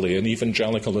broadly in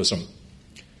evangelicalism.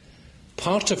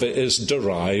 Part of it is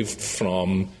derived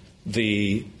from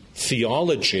the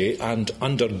theology and,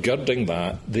 undergirding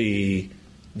that, the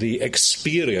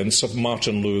experience of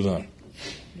Martin Luther.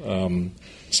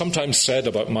 Sometimes said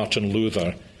about Martin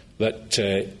Luther that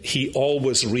he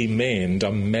always remained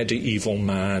a medieval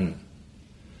man.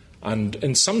 And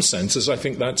in some senses, I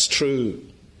think that's true.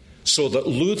 So that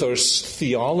Luther's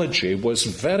theology was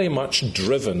very much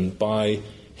driven by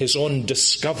his own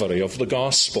discovery of the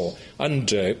gospel. And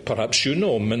perhaps you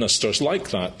know ministers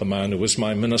like that. The man who was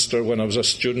my minister when I was a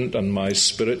student and my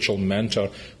spiritual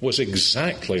mentor was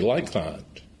exactly like that.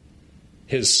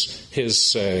 His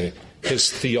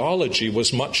theology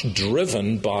was much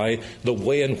driven by the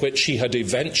way in which he had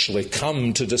eventually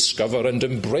come to discover and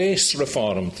embrace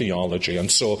Reformed theology.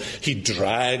 And so he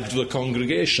dragged the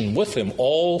congregation with him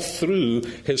all through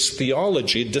his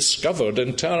theology discovered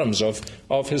in terms of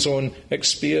his own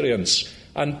experience.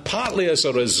 And partly as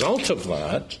a result of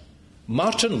that,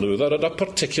 Martin Luther had a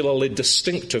particularly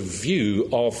distinctive view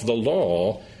of the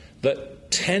law that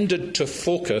tended to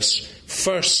focus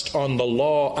first on the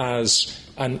law as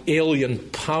an alien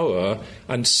power,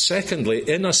 and secondly,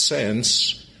 in a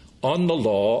sense, on the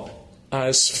law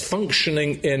as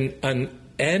functioning in an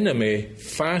enemy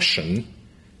fashion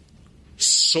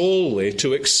solely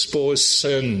to expose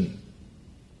sin.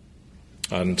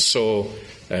 And so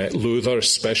Luther,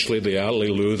 especially the early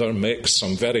Luther, makes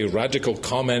some very radical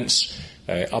comments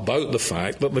about the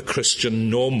fact that the Christian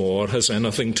no more has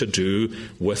anything to do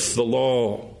with the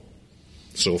law.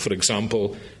 So, for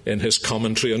example, in his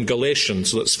commentary on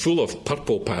Galatians, that's full of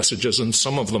purple passages and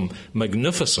some of them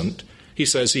magnificent, he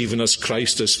says, even as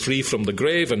Christ is free from the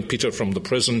grave and Peter from the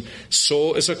prison,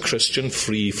 so is a Christian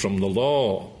free from the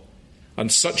law.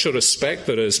 And such a respect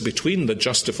there is between the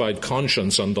justified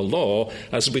conscience and the law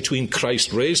as between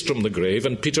Christ raised from the grave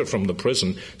and Peter from the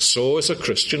prison, so is a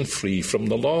Christian free from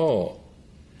the law.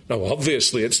 Now,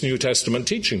 obviously, it's New Testament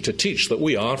teaching to teach that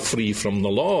we are free from the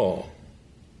law.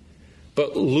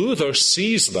 But Luther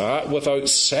sees that without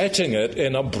setting it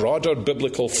in a broader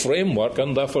biblical framework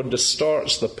and therefore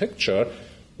distorts the picture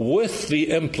with the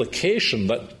implication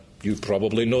that you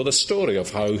probably know the story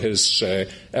of how his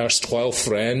erstwhile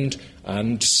friend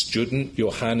and student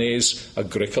Johannes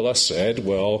Agricola said,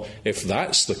 well, if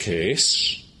that's the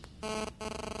case,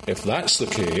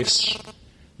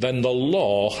 then the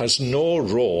law has no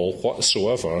role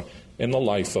whatsoever in the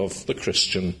life of the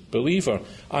Christian believer.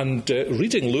 And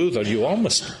reading Luther, you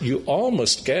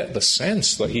almost get the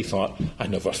sense that he thought, I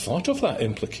never thought of that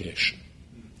implication.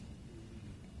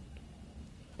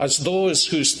 As those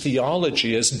whose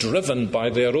theology is driven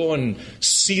by their own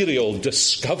serial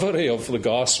discovery of the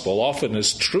gospel often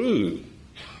is true,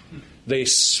 they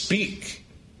speak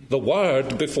the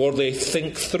word before they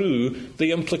think through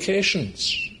the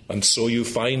implications. And so you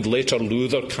find later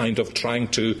Luther kind of trying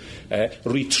to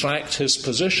retract his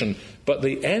position. But at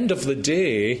the end of the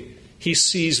day, he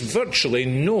sees virtually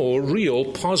no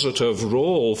real positive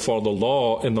role for the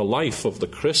law in the life of the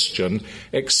Christian,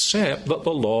 except that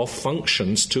the law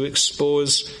functions to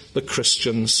expose the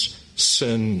Christian's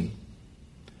sin.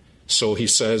 So he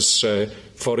says,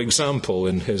 for example,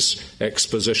 in his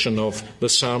exposition of the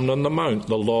Sermon on the Mount,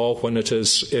 the law, when it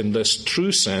is in this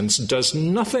true sense, does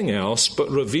nothing else but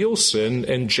reveal sin,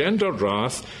 engender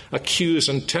wrath, accuse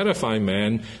and terrify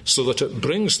men, so that it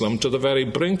brings them to the very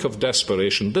brink of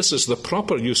desperation. This is the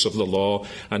proper use of the law,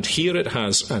 and here it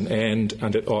has an end,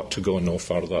 and it ought to go no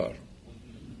further.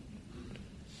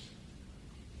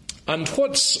 And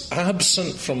what's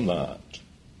absent from that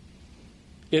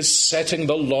is setting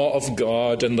the law of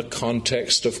God in the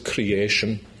context of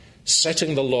creation,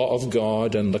 setting the law of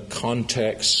God in the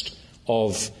context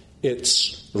of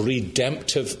its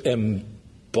redemptive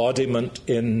embodiment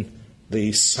in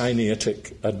the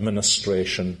Sinaitic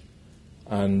administration,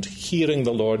 and hearing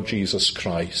the Lord Jesus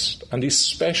Christ, and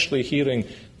especially hearing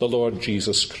the Lord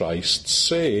Jesus Christ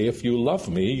say, if you love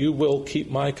me, you will keep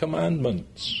my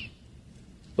commandments.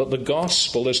 That the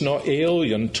gospel is not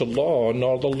alien to law,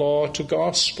 nor the law to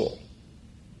gospel.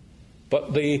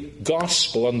 But the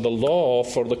gospel and the law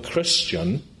for the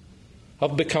Christian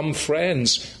have become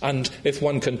friends. And if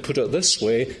one can put it this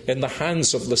way, in the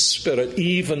hands of the Spirit,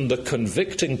 even the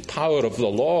convicting power of the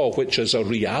law, which is a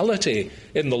reality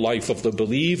in the life of the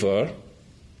believer,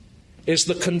 is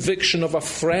the conviction of a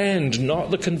friend,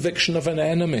 not the conviction of an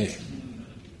enemy.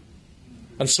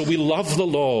 And so we love the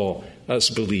law as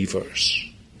believers.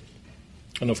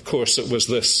 And of course it was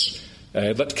this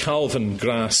that Calvin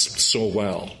grasped so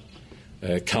well.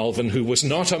 Calvin, who was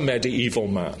not a medieval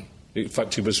man. In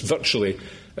fact, he was virtually,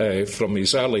 from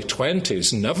his early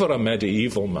 20s, never a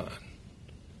medieval man.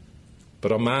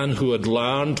 But a man who had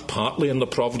learned, partly in the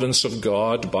providence of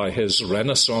God, by his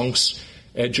Renaissance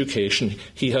education,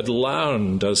 he had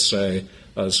learned, as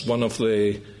one of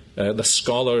the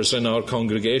scholars in our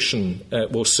congregation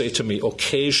will say to me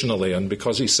occasionally, and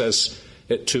because he says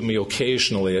it to me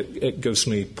occasionally, it gives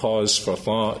me pause for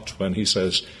thought when he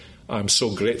says, I'm so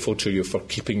grateful to you for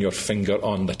keeping your finger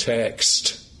on the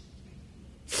text,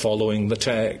 following the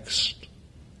text.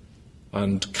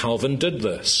 And Calvin did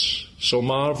this. so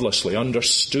marvelously,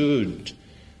 understood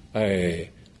the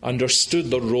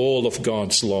role of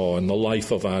God's law in the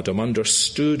life of Adam,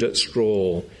 understood its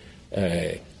role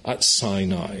at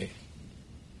Sinai.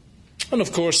 And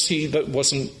of course, that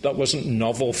wasn't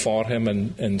novel for him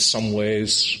in some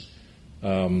ways.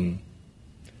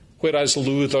 Whereas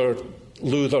Luther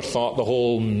thought the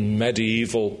whole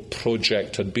medieval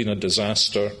project had been a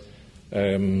disaster,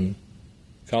 Calvin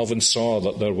saw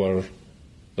that there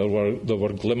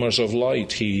were glimmers of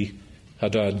light. He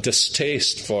had a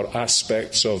distaste for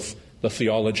aspects of the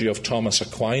theology of Thomas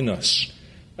Aquinas,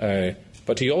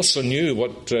 but he also knew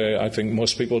what I think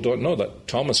most people don't know, that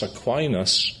Thomas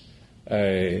Aquinas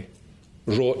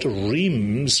wrote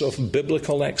reams of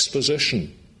biblical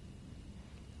exposition.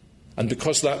 And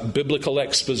because that biblical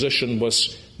exposition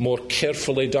was more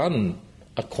carefully done,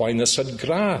 Aquinas had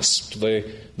grasped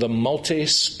the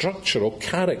multi-structural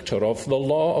character of the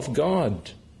law of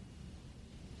God,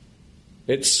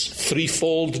 its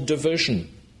threefold division,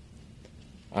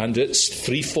 and its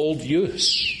threefold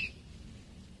use.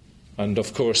 And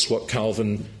of course, what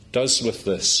Calvin does with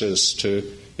this is to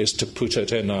put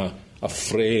it in a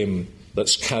frame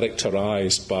that's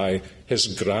characterized by his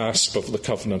grasp of the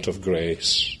covenant of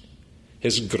grace,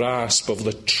 his grasp of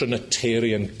the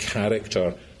Trinitarian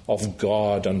character of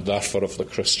God and therefore of the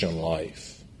Christian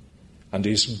life, and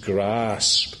his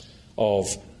grasp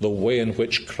of the way in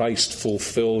which Christ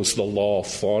fulfills the law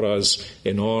for us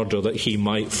in order that he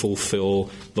might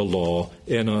fulfill the law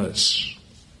in us.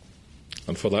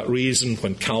 And for that reason,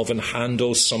 when Calvin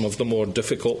handles some of the more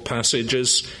difficult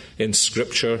passages in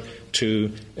Scripture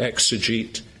to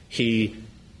exegete, he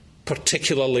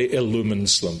particularly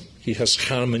illumines them. He has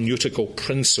hermeneutical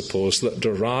principles that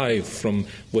derive from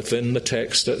within the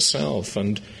text itself,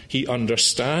 and he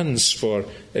understands, for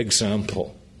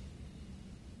example,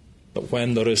 that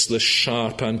when there is this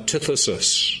sharp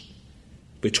antithesis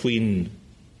between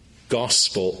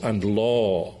gospel and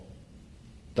law,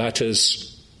 that is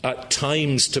at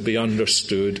times to be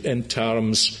understood in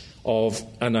terms of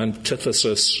an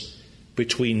antithesis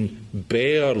between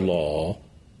bare law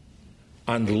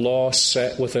and law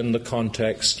set within the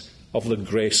context of the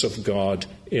grace of God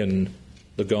in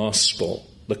the gospel.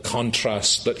 The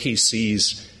contrast that he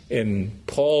sees in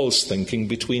Paul's thinking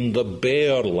between the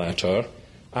bare letter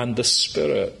and the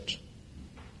Spirit,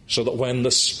 so that when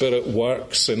the Spirit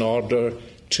works in order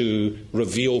to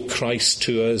reveal Christ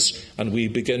to us and we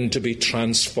begin to be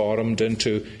transformed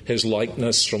into his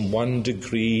likeness from one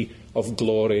degree of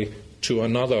glory to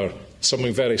another.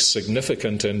 Something very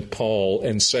significant in Paul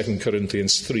in 2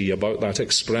 Corinthians 3 about that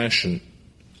expression.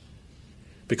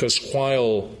 Because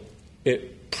while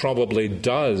it probably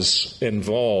does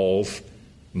involve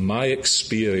my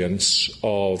experience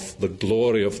of the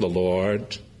glory of the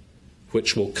Lord,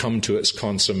 which will come to its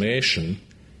consummation,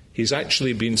 he's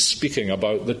actually been speaking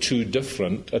about the two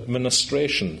different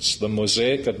administrations, the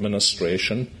Mosaic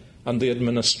administration and the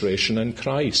administration in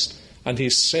Christ. And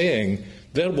he's saying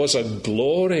there was a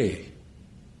glory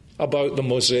about the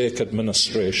Mosaic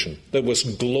administration. There was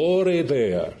glory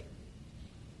there.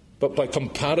 But by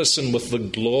comparison with the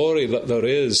glory that there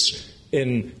is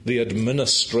in the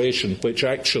administration, which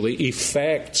actually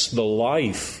effects the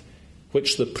life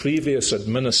which the previous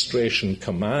administration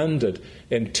commanded,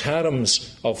 in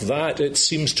terms of that, it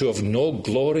seems to have no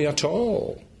glory at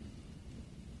all.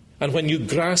 And when you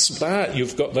grasp that,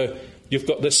 you've got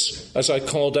this, as I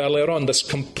called earlier on, this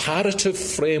comparative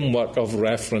framework of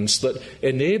reference that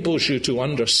enables you to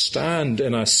understand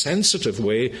in a sensitive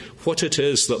way what it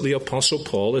is that the Apostle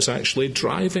Paul is actually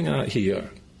driving at here.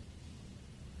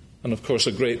 And of course,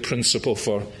 a great principle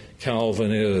for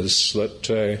Calvin is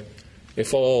that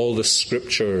if all the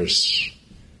Scriptures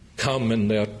come in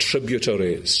their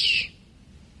tributaries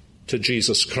to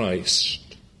Jesus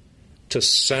Christ, to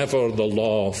sever the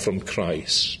law from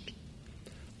Christ,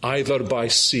 either by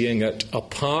seeing it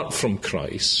apart from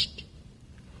Christ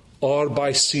or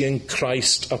by seeing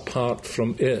Christ apart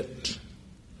from it,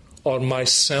 or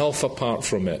myself apart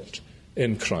from it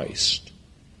in Christ.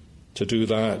 To do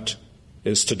that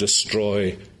is to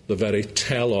destroy the very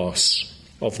telos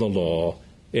of the law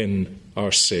in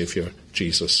our Saviour,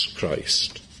 Jesus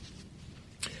Christ.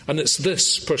 And it's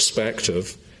this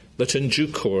perspective that in due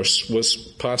course was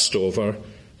passed over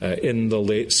in the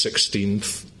late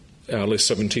 16th, early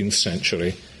 17th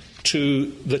century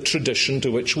to the tradition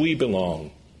to which we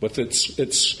belong, with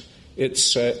its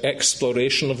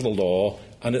exploration of the law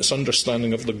and its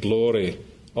understanding of the glory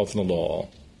of the law.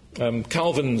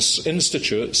 Calvin's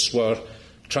Institutes were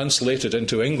translated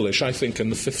into English, I think, in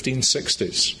the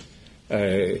 1560s.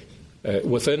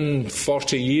 Within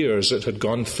 40 years, it had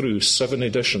gone through 7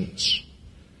 editions.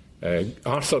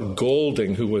 Arthur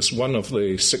Golding, who was one of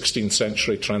the 16th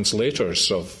century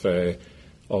translators of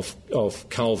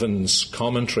Calvin's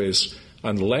commentaries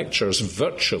and lectures,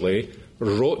 virtually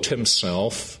wrote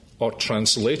himself or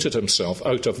translated himself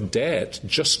out of debt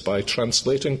just by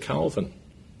translating Calvin.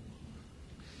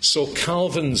 So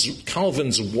Calvin's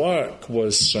work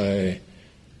was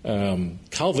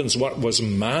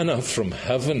manna from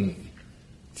heaven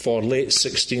for late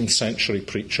 16th century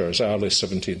preachers, early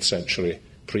 17th century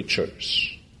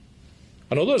preachers.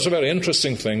 And although it's a very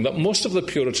interesting thing that most of the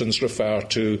Puritans refer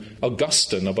to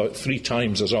Augustine about 3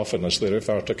 times as often as they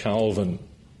refer to Calvin,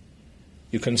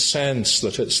 you can sense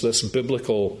that it's this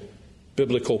biblical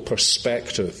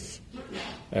perspective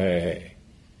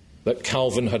that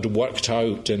Calvin had worked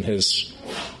out in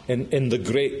the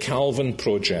great Calvin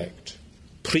project.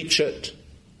 Preach it,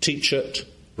 teach it,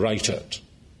 write it.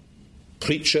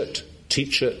 Preach it,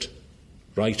 teach it,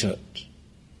 write it.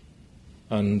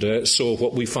 And so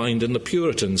what we find in the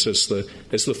Puritans is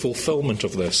the fulfillment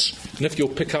of this. And if you'll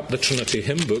pick up the Trinity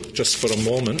hymn book just for a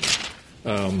moment,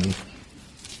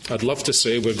 I'd love to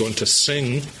say we're going to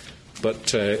sing,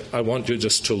 but I want you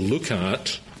just to look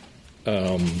at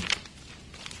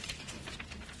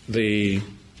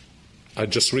I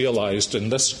just realized in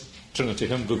this Trinity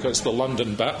hymn book it's the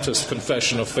London Baptist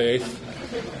Confession of Faith,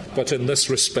 but in this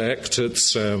respect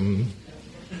it's in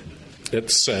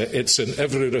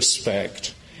every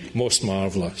respect most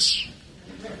marvelous.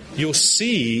 You'll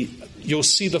see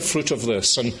the fruit of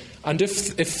this, and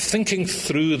if thinking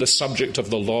through the subject of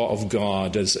the law of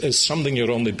God is something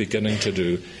you're only beginning to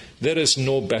do, there is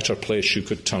no better place you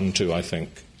could turn to, I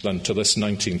think, than to this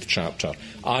 19th chapter,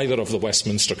 either of the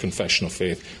Westminster Confession of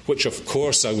Faith, which of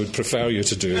course I would prefer you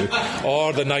to do,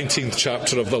 or the 19th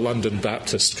chapter of the London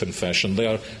Baptist Confession. They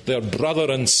are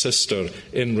brother and sister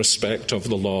in respect of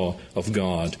the law of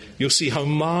God. You'll see how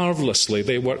marvellously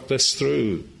they work this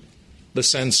through. The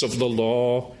sense of the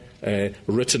law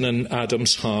written in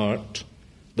Adam's heart,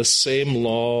 the same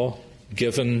law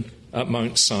given at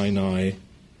Mount Sinai,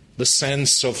 the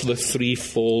sense of the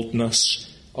threefoldness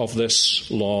of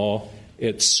this law,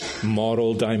 its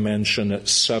moral dimension,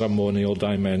 its ceremonial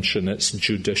dimension, its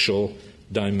judicial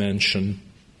dimension.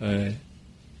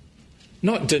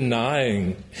 Not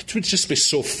denying, it would just be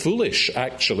so foolish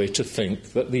actually to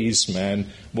think that these men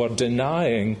were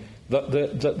denying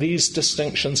that these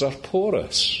distinctions are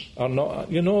porous, are not.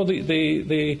 You know,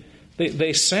 they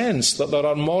sense that there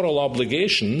are moral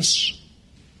obligations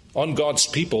on God's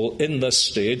people in this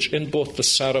stage, in both the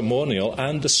ceremonial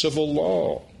and the civil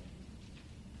law.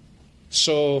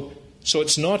 So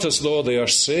it's not as though they are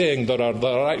saying there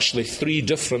are actually 3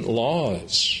 different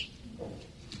laws.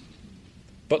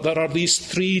 But there are these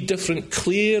 3 different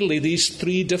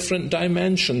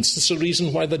dimensions. It's the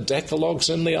reason why the Decalogue's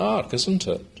in the Ark, isn't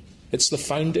it? It's the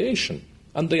foundation.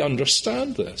 And they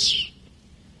understand this.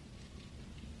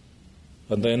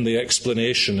 And then the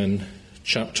explanation in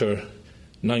chapter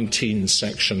 19,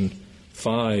 section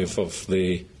 5 of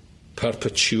the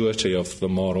perpetuity of the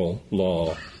moral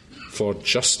law for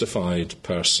justified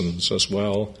persons as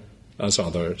well as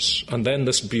others. And then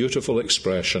this beautiful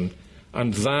expression,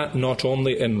 and that not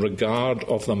only in regard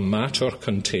of the matter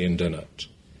contained in it,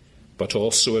 but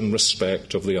also in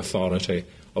respect of the authority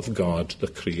of God the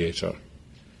Creator.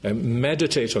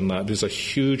 Meditate on that. It is a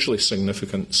hugely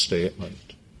significant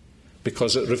statement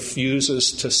because it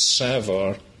refuses to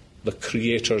sever the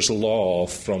Creator's law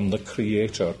from the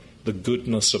Creator, the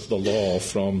goodness of the law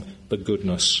from the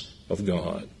goodness of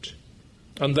God.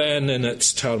 And then in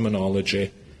its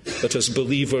terminology, that as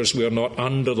believers we are not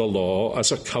under the law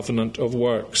as a covenant of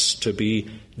works to be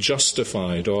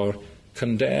justified or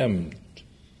condemned.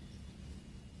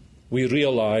 We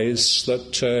realize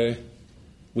that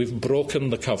we've broken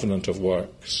the covenant of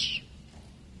works.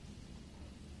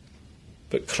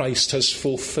 But Christ has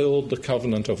fulfilled the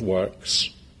covenant of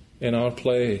works in our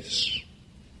place.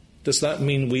 Does that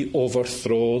mean we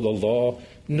overthrow the law?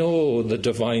 No, the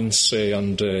divines say,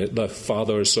 and the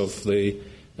fathers of the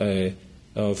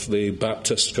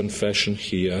Baptist confession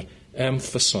here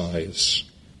emphasize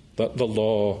that the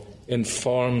law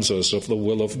informs us of the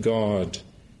will of God.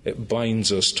 It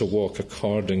binds us to walk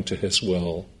according to His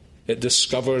will. It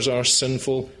discovers our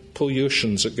sinful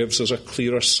pollutions. It gives us a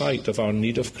clearer sight of our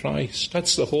need of Christ.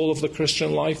 That's the whole of the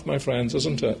Christian life, my friends,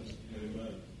 isn't it?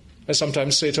 I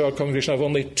sometimes say to our congregation, I have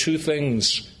only 2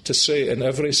 things to say in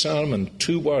every sermon.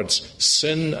 2 words: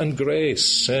 sin and grace,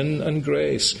 sin and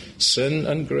grace, sin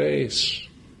and grace.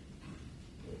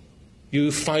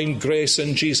 You find grace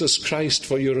in Jesus Christ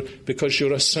because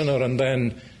you're a sinner, and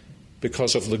then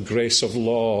because of the grace of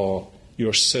law,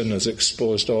 your sin is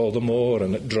exposed all the more,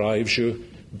 and it drives you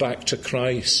back to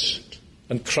Christ.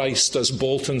 And Christ, as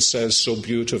Bolton says so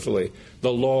beautifully,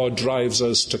 the law drives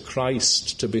us to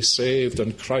Christ to be saved,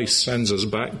 and Christ sends us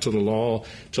back to the law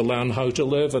to learn how to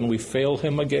live, and we fail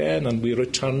him again, and we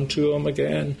return to him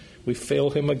again. We fail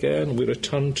him again, we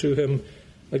return to him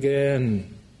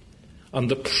again. And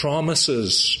the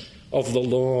promises of the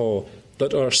law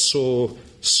that are so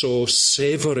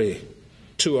savoury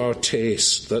to our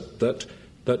taste, that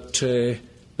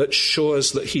show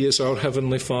us that he is our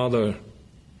Heavenly Father,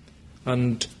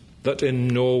 and that in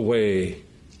no way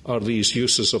are these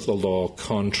uses of the law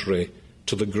contrary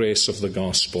to the grace of the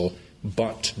gospel,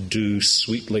 but do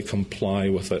sweetly comply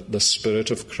with it. The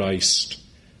Spirit of Christ,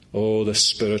 oh, the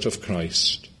Spirit of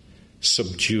Christ,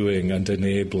 subduing and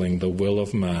enabling the will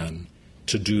of man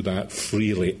to do that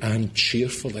freely and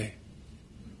cheerfully.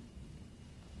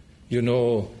 You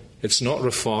know, it's not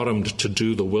reformed to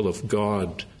do the will of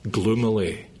God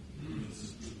gloomily,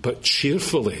 but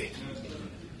cheerfully.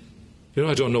 You know,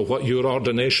 I don't know what your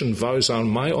ordination vows are.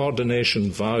 My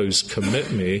ordination vows commit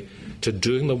me to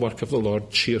doing the work of the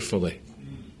Lord cheerfully.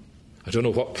 I don't know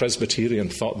what Presbyterian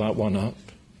thought that one up,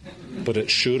 but it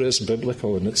sure is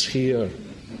biblical, and it's here,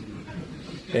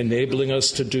 enabling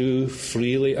us to do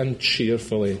freely and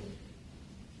cheerfully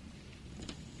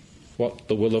what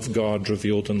the will of God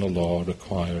revealed in the law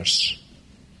requires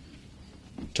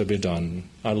to be done.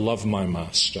 I love my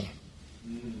master.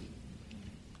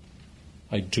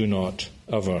 I do not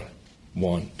ever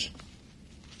want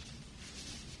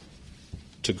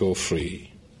to go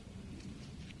free.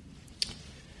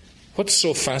 What's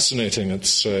so fascinating,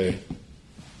 it's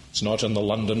not in the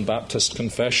London Baptist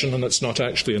Confession, and it's not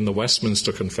actually in the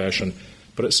Westminster Confession,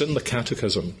 but it's in the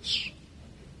catechisms.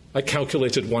 I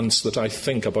calculated once that I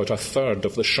think about a third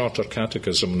of the shorter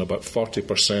catechism and about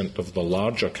 40% of the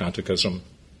larger catechism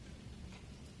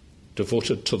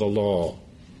devoted to the law.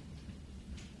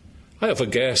 I have a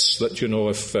guess that, you know,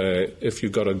 if you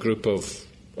got a group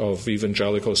of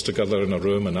evangelicals together in a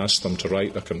room and asked them to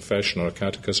write a confession or a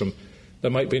catechism,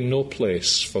 there might be no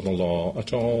place for the law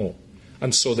at all.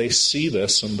 And so they see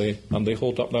this and they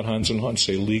hold up their hands and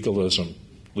say, legalism.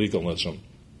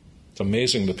 It's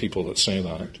amazing the people that say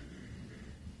that.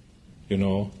 You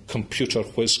know, computer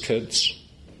whiz kids,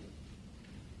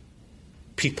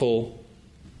 people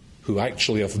who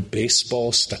actually have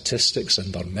baseball statistics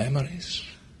in their memories.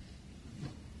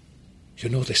 You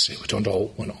know, they say, we don't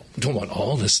want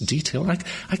all this detail.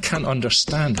 I can't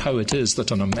understand how it is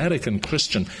that an American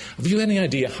Christian... Have you any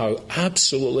idea how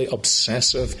absolutely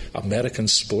obsessive American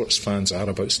sports fans are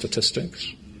about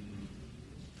statistics?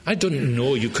 I didn't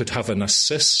know you could have an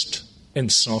assist in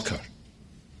soccer.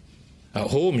 At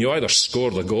home, you either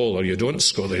score the goal or you don't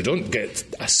score. You don't get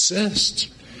assists.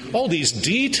 All these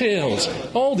details.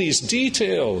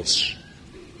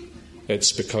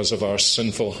 It's because of our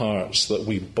sinful hearts that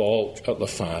we balk at the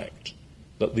fact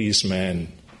that these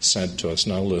men said to us,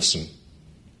 now listen,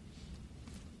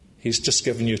 he's just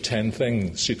given you 10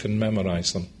 things, you can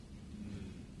memorize them.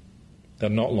 They're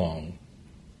not long.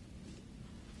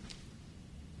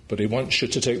 But he wants you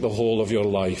to take the whole of your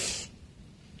life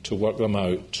to work them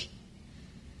out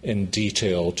in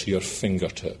detail to your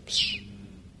fingertips.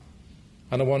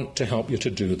 And I want to help you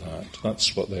to do that.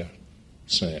 That's what they're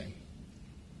saying.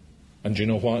 And you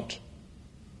know what?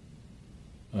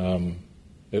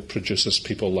 It produces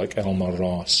people like Elma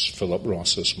Ross, Philip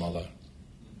Ross's mother,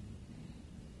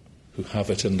 who have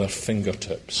it in their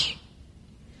fingertips.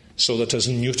 So that, as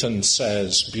Newton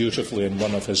says beautifully in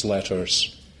one of his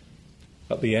letters,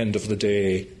 at the end of the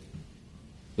day,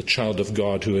 the child of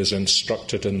God who is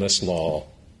instructed in this law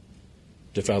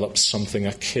develops something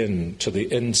akin to the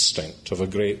instinct of a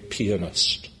great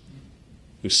pianist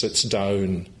who sits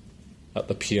down at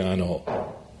the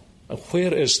piano. And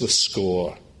where is the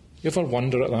score? You ever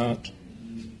wonder at that?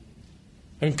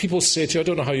 I mean, people say to you, I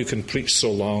don't know how you can preach so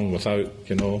long without,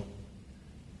 you know.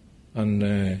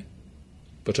 And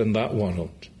but in that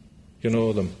world, you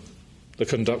know them, the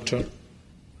conductor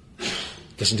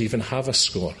doesn't even have a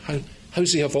score. How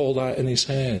does he have all that in his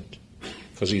head?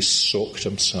 Because he's soaked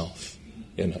himself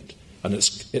in it. And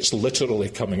it's literally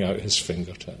coming out his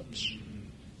fingertips.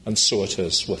 And so it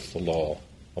is with the law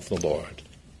of the Lord,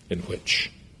 in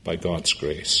which, by God's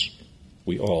grace,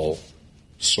 we all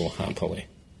so happily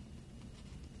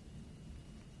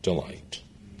delight.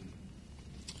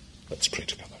 Let's pray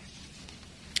together.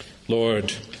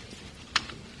 Lord,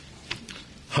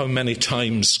 how many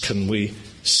times can we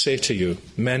say to you,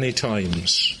 many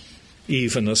times,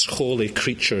 even as holy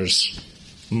creatures,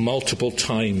 multiple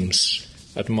times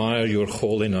admire your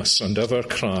holiness and ever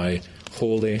cry,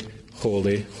 holy,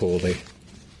 holy, holy.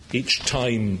 Each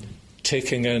time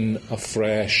taking in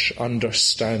afresh,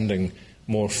 understanding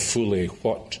more fully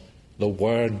what the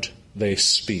word they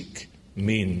speak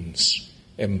means,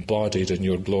 embodied in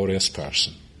your glorious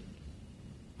person.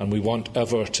 And we want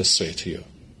ever to say to you,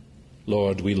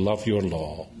 Lord, we love your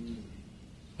law.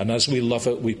 And as we love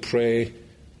it, we pray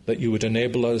that you would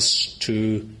enable us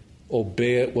to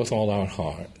obey it with all our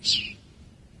hearts,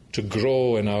 to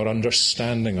grow in our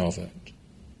understanding of it,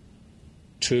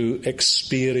 to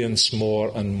experience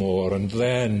more and more, and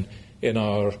then in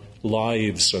our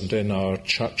lives and in our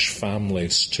church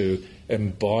families to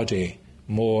embody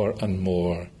more and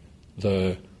more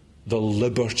the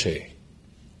liberty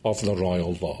of the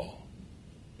royal law,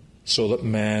 so that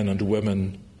men and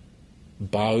women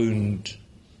bound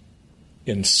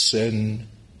in sin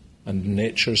and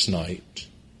nature's night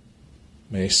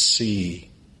may see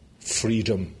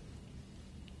freedom,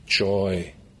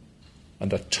 joy,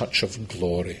 and a touch of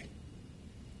glory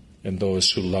in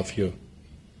those who love you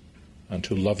and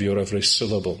who love your every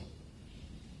syllable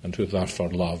and who therefore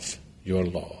love your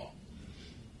law.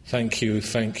 Thank you,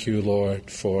 Lord,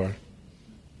 for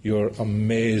your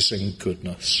amazing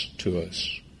goodness to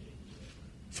us,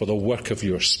 for the work of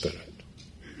your Spirit,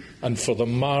 and for the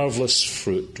marvelous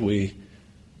fruit. We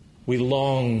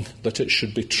long that it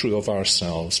should be true of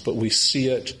ourselves, but we see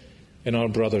it in our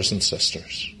brothers and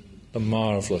sisters, the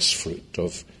marvelous fruit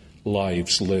of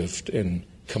lives lived in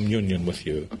communion with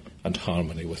you and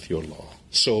harmony with your law.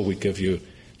 So we give you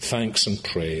thanks and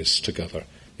praise together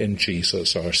in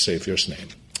Jesus, our Saviour's name.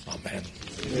 Amen.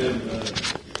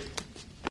 Amen.